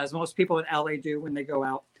life, as most people in LA do when they go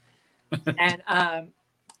out.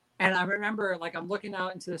 And I remember, like, I'm looking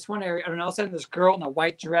out into this one area, and all of a sudden, this girl in a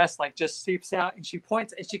white dress, like, just seeps out, and she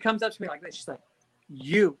points, and she comes up to me like this. She's like,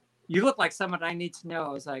 "You look like someone I need to know." I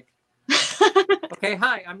was like, "Okay,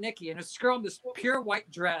 hi, I'm Nikki," and this girl in this pure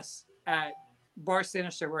white dress at Bar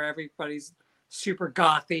Sinister, where everybody's super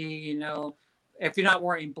gothy, if you're not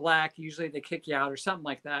wearing black, usually they kick you out or something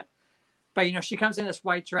like that. But, she comes in this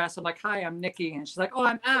white dress. I'm like, "Hi, I'm Nikki." And she's like, "Oh,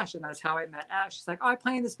 I'm Ash." And that's how I met Ash. She's like, "Oh, I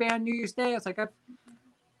play in this band New Year's Day." I was like,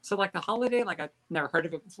 so like the holiday, like I've never heard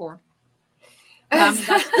of it before. That's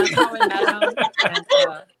how I met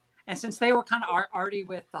them. And since they were kind of already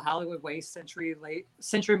with the Hollywood Waste Century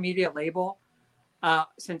Media label,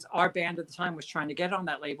 since our band at the time was trying to get on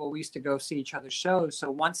that label, we used to go see each other's shows. So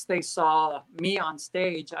once they saw me on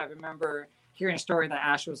stage, I remember hearing a story that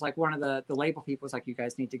Ash was like one of the label people was like, "You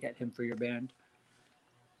guys need to get him for your band."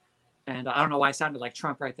 And I don't know why I sounded like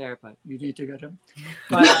Trump right there, but you need to get him.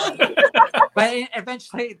 But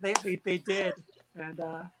eventually they did. And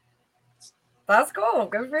that's cool.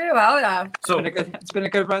 Good for you. Hell yeah. So it's been a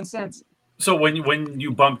good run since. So when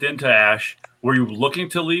you bumped into Ash, were you looking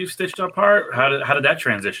to leave Stitched Apart? How did that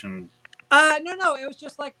transition? No. It was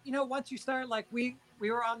just like, once you start, like we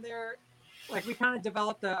were on there, like we kind of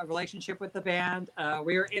developed a relationship with the band.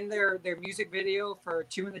 We were in their music video for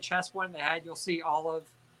Two in the Chest one they had. You'll see all of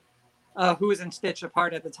who was in Stitched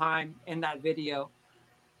Apart at the time in that video.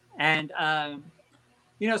 And,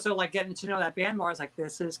 so like getting to know that band more, I was like,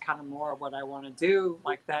 this is kind of more what I want to do.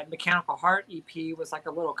 Like that Mechanical Heart EP was like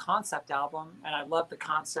a little concept album. And I loved the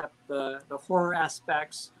concept, the horror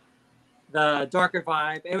aspects, the darker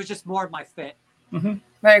vibe. It was just more of my fit. Mm-hmm.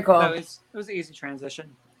 Very cool. So it was an easy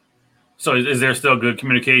transition. So is there still good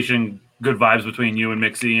communication, good vibes between you and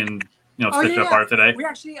Mixie and, Stitched Apart today? We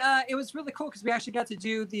actually, it was really cool because we actually got to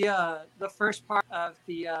do the first part of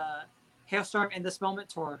the Hailstorm in This Moment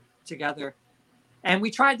tour together. And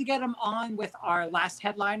we tried to get them on with our last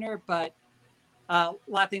headliner, but a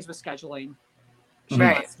lot of things with scheduling.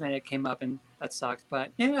 Right. Last minute came up, and that sucked.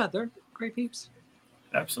 But yeah, they're great peeps.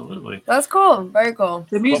 Absolutely. That's cool. Very cool.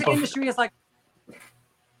 The music industry is like...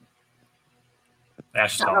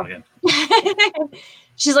 Ash is calling again.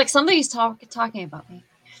 She's like, somebody's talking about me.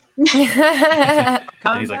 He's like,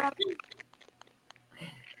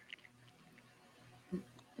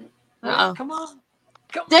 Uh-oh. Come on.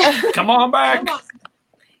 Come on back.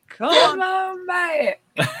 Come on back.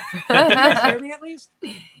 Can you hear me at least?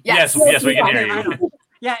 Yes, we can hear you.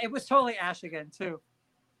 Yeah, it was totally Ash again, too.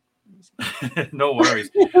 No worries.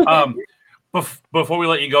 Before we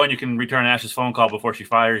let you go and you can return Ash's phone call before she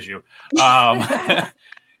fires you, are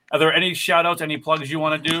there any shout outs, any plugs you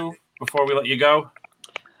want to do before we let you go?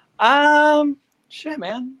 Shit,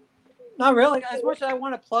 man. Not really. As much as I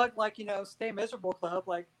want to plug, like, Stay Miserable Club,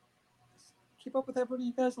 like, keep up with everybody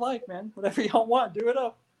you guys like, man. Whatever y'all want, do it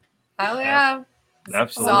up. Hell yeah.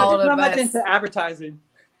 Absolutely. Solid I'm not advice. into advertising.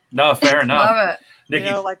 No, fair enough. Love it.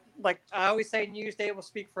 Nikki, like I always say, News Day will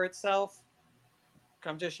speak for itself.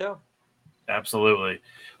 Come to the show. absolutely.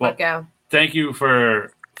 Well, yeah. Thank you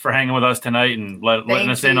for hanging with us tonight and letting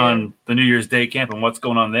us in on the New Year's Day camp and what's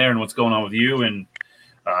going on there and what's going on with you and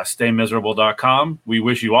StayMiserable.com. We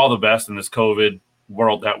wish you all the best in this COVID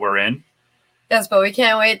world that we're in. Yes, but we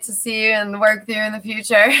can't wait to see you and work with you in the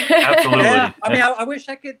future. Absolutely. Yeah, I mean, I wish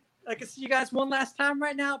I could see you guys one last time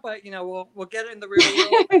right now, but we'll get it in the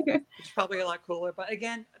real world, which is probably a lot cooler. But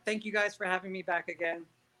again, thank you guys for having me back again.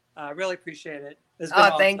 Really appreciate it.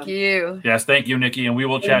 Oh, thank you. Yes, thank you, Nikki, and we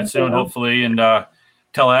will chat soon, hopefully, and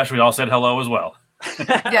tell Ash we all said hello as well.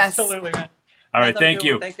 Yes, absolutely, man. All right, thank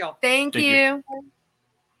you. Thank y'all. Thank you.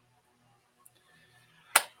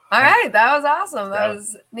 All right, that was awesome. That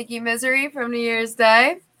was Nikki Misery from New Year's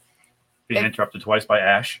Day. Being interrupted twice by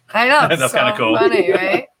Ash. I know. That's kind of cool. Funny,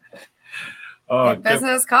 right? Oh,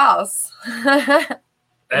 business calls.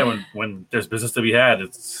 And when there's business to be had,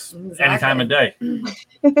 it's any time of day.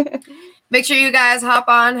 Make sure you guys hop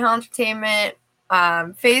on Hell Entertainment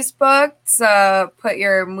Facebook to put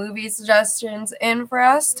your movie suggestions in for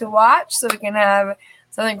us to watch so we can have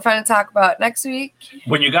something fun to talk about next week.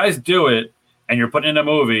 When you guys do it and you're putting in a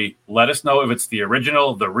movie, let us know if it's the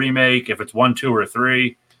original, the remake, if it's 1, 2, or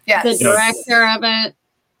 3. Yes. The director of it.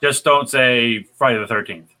 Just don't say Friday the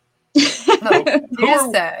 13th.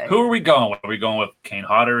 Who are we going with? Are we going with Kane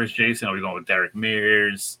Hodder as Jason? Are we going with Derek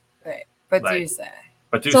Mears? Right. But do say.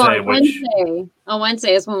 But do so say which. On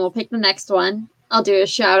Wednesday is when we'll pick the next one. I'll do a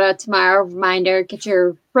shout out tomorrow, reminder, get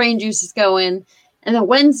your brain juices going. And then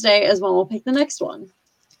Wednesday is when we'll pick the next one.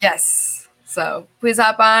 Yes. So please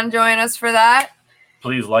hop on, join us for that.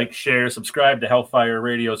 Please like, share, subscribe to Hellfire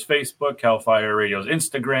Radio's Facebook, Hellfire Radio's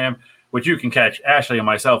Instagram, which you can catch Ashley and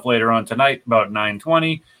myself later on tonight about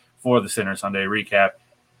 9:20 for the Sinner Sunday recap.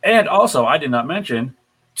 And also, I did not mention,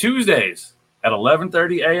 Tuesdays at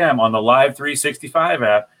 11:30 a.m. on the Live 365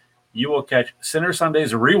 app, you will catch Sinner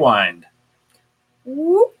Sunday's Rewind.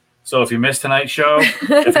 Whoop. So if you missed tonight's show, if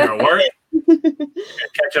you're at work, you can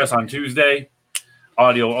catch us on Tuesday.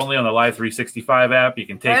 Audio only on the Live 365 app. You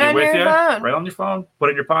can take it with you right on your phone. Put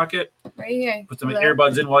it in your pocket. Right here. Put some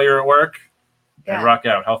earbuds in while you're at work. And rock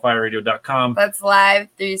out. Hellfireradio.com. That's Live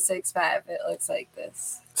 365. It looks like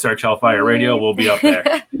this. Search Hellfire Radio. We'll be up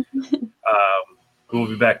there. We'll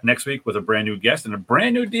be back next week with a brand new guest and a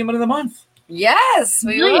brand new Demon of the Month. Yes,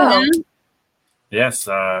 we will. Yes.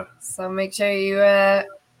 So make sure you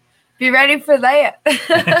be ready for that.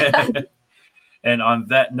 And on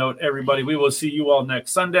that note, everybody, we will see you all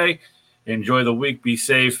next Sunday. Enjoy the week. Be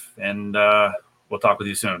safe. And we'll talk with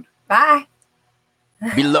you soon. Bye.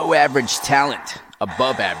 Below average talent,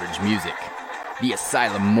 above average music. The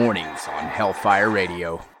Asylum Mornings on Hellfire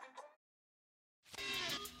Radio.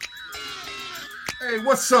 Hey,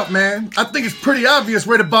 what's up, man? I think it's pretty obvious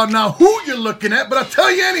right about now who you're looking at, but I'll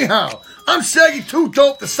tell you anyhow. I'm Shaggy Too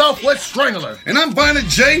Dope, the Southwest Strangler. And I'm Violent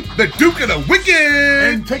J, the Duke of the Wicked.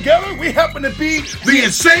 And together we happen to be the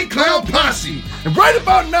Insane Clown Posse. And right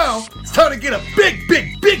about now, it's time to get a big,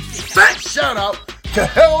 fat shout out to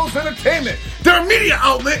Hell's Entertainment. They're a media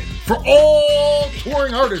outlet for all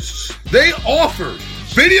touring artists. They offer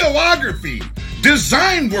videography,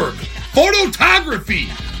 design work, photography,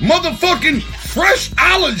 motherfucking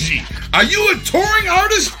freshology. Are you a touring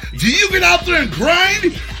artist? Do you get out there and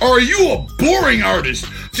grind? Or are you a boring artist?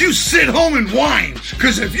 Do you sit home and whine?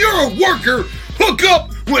 Because if you're a worker, hook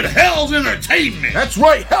up with Hell's Entertainment. That's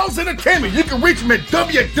right, Hell's Entertainment. You can reach them at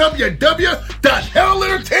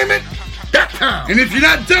www.hellentertainment.com. And if you're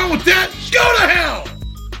not done with that, go to hell.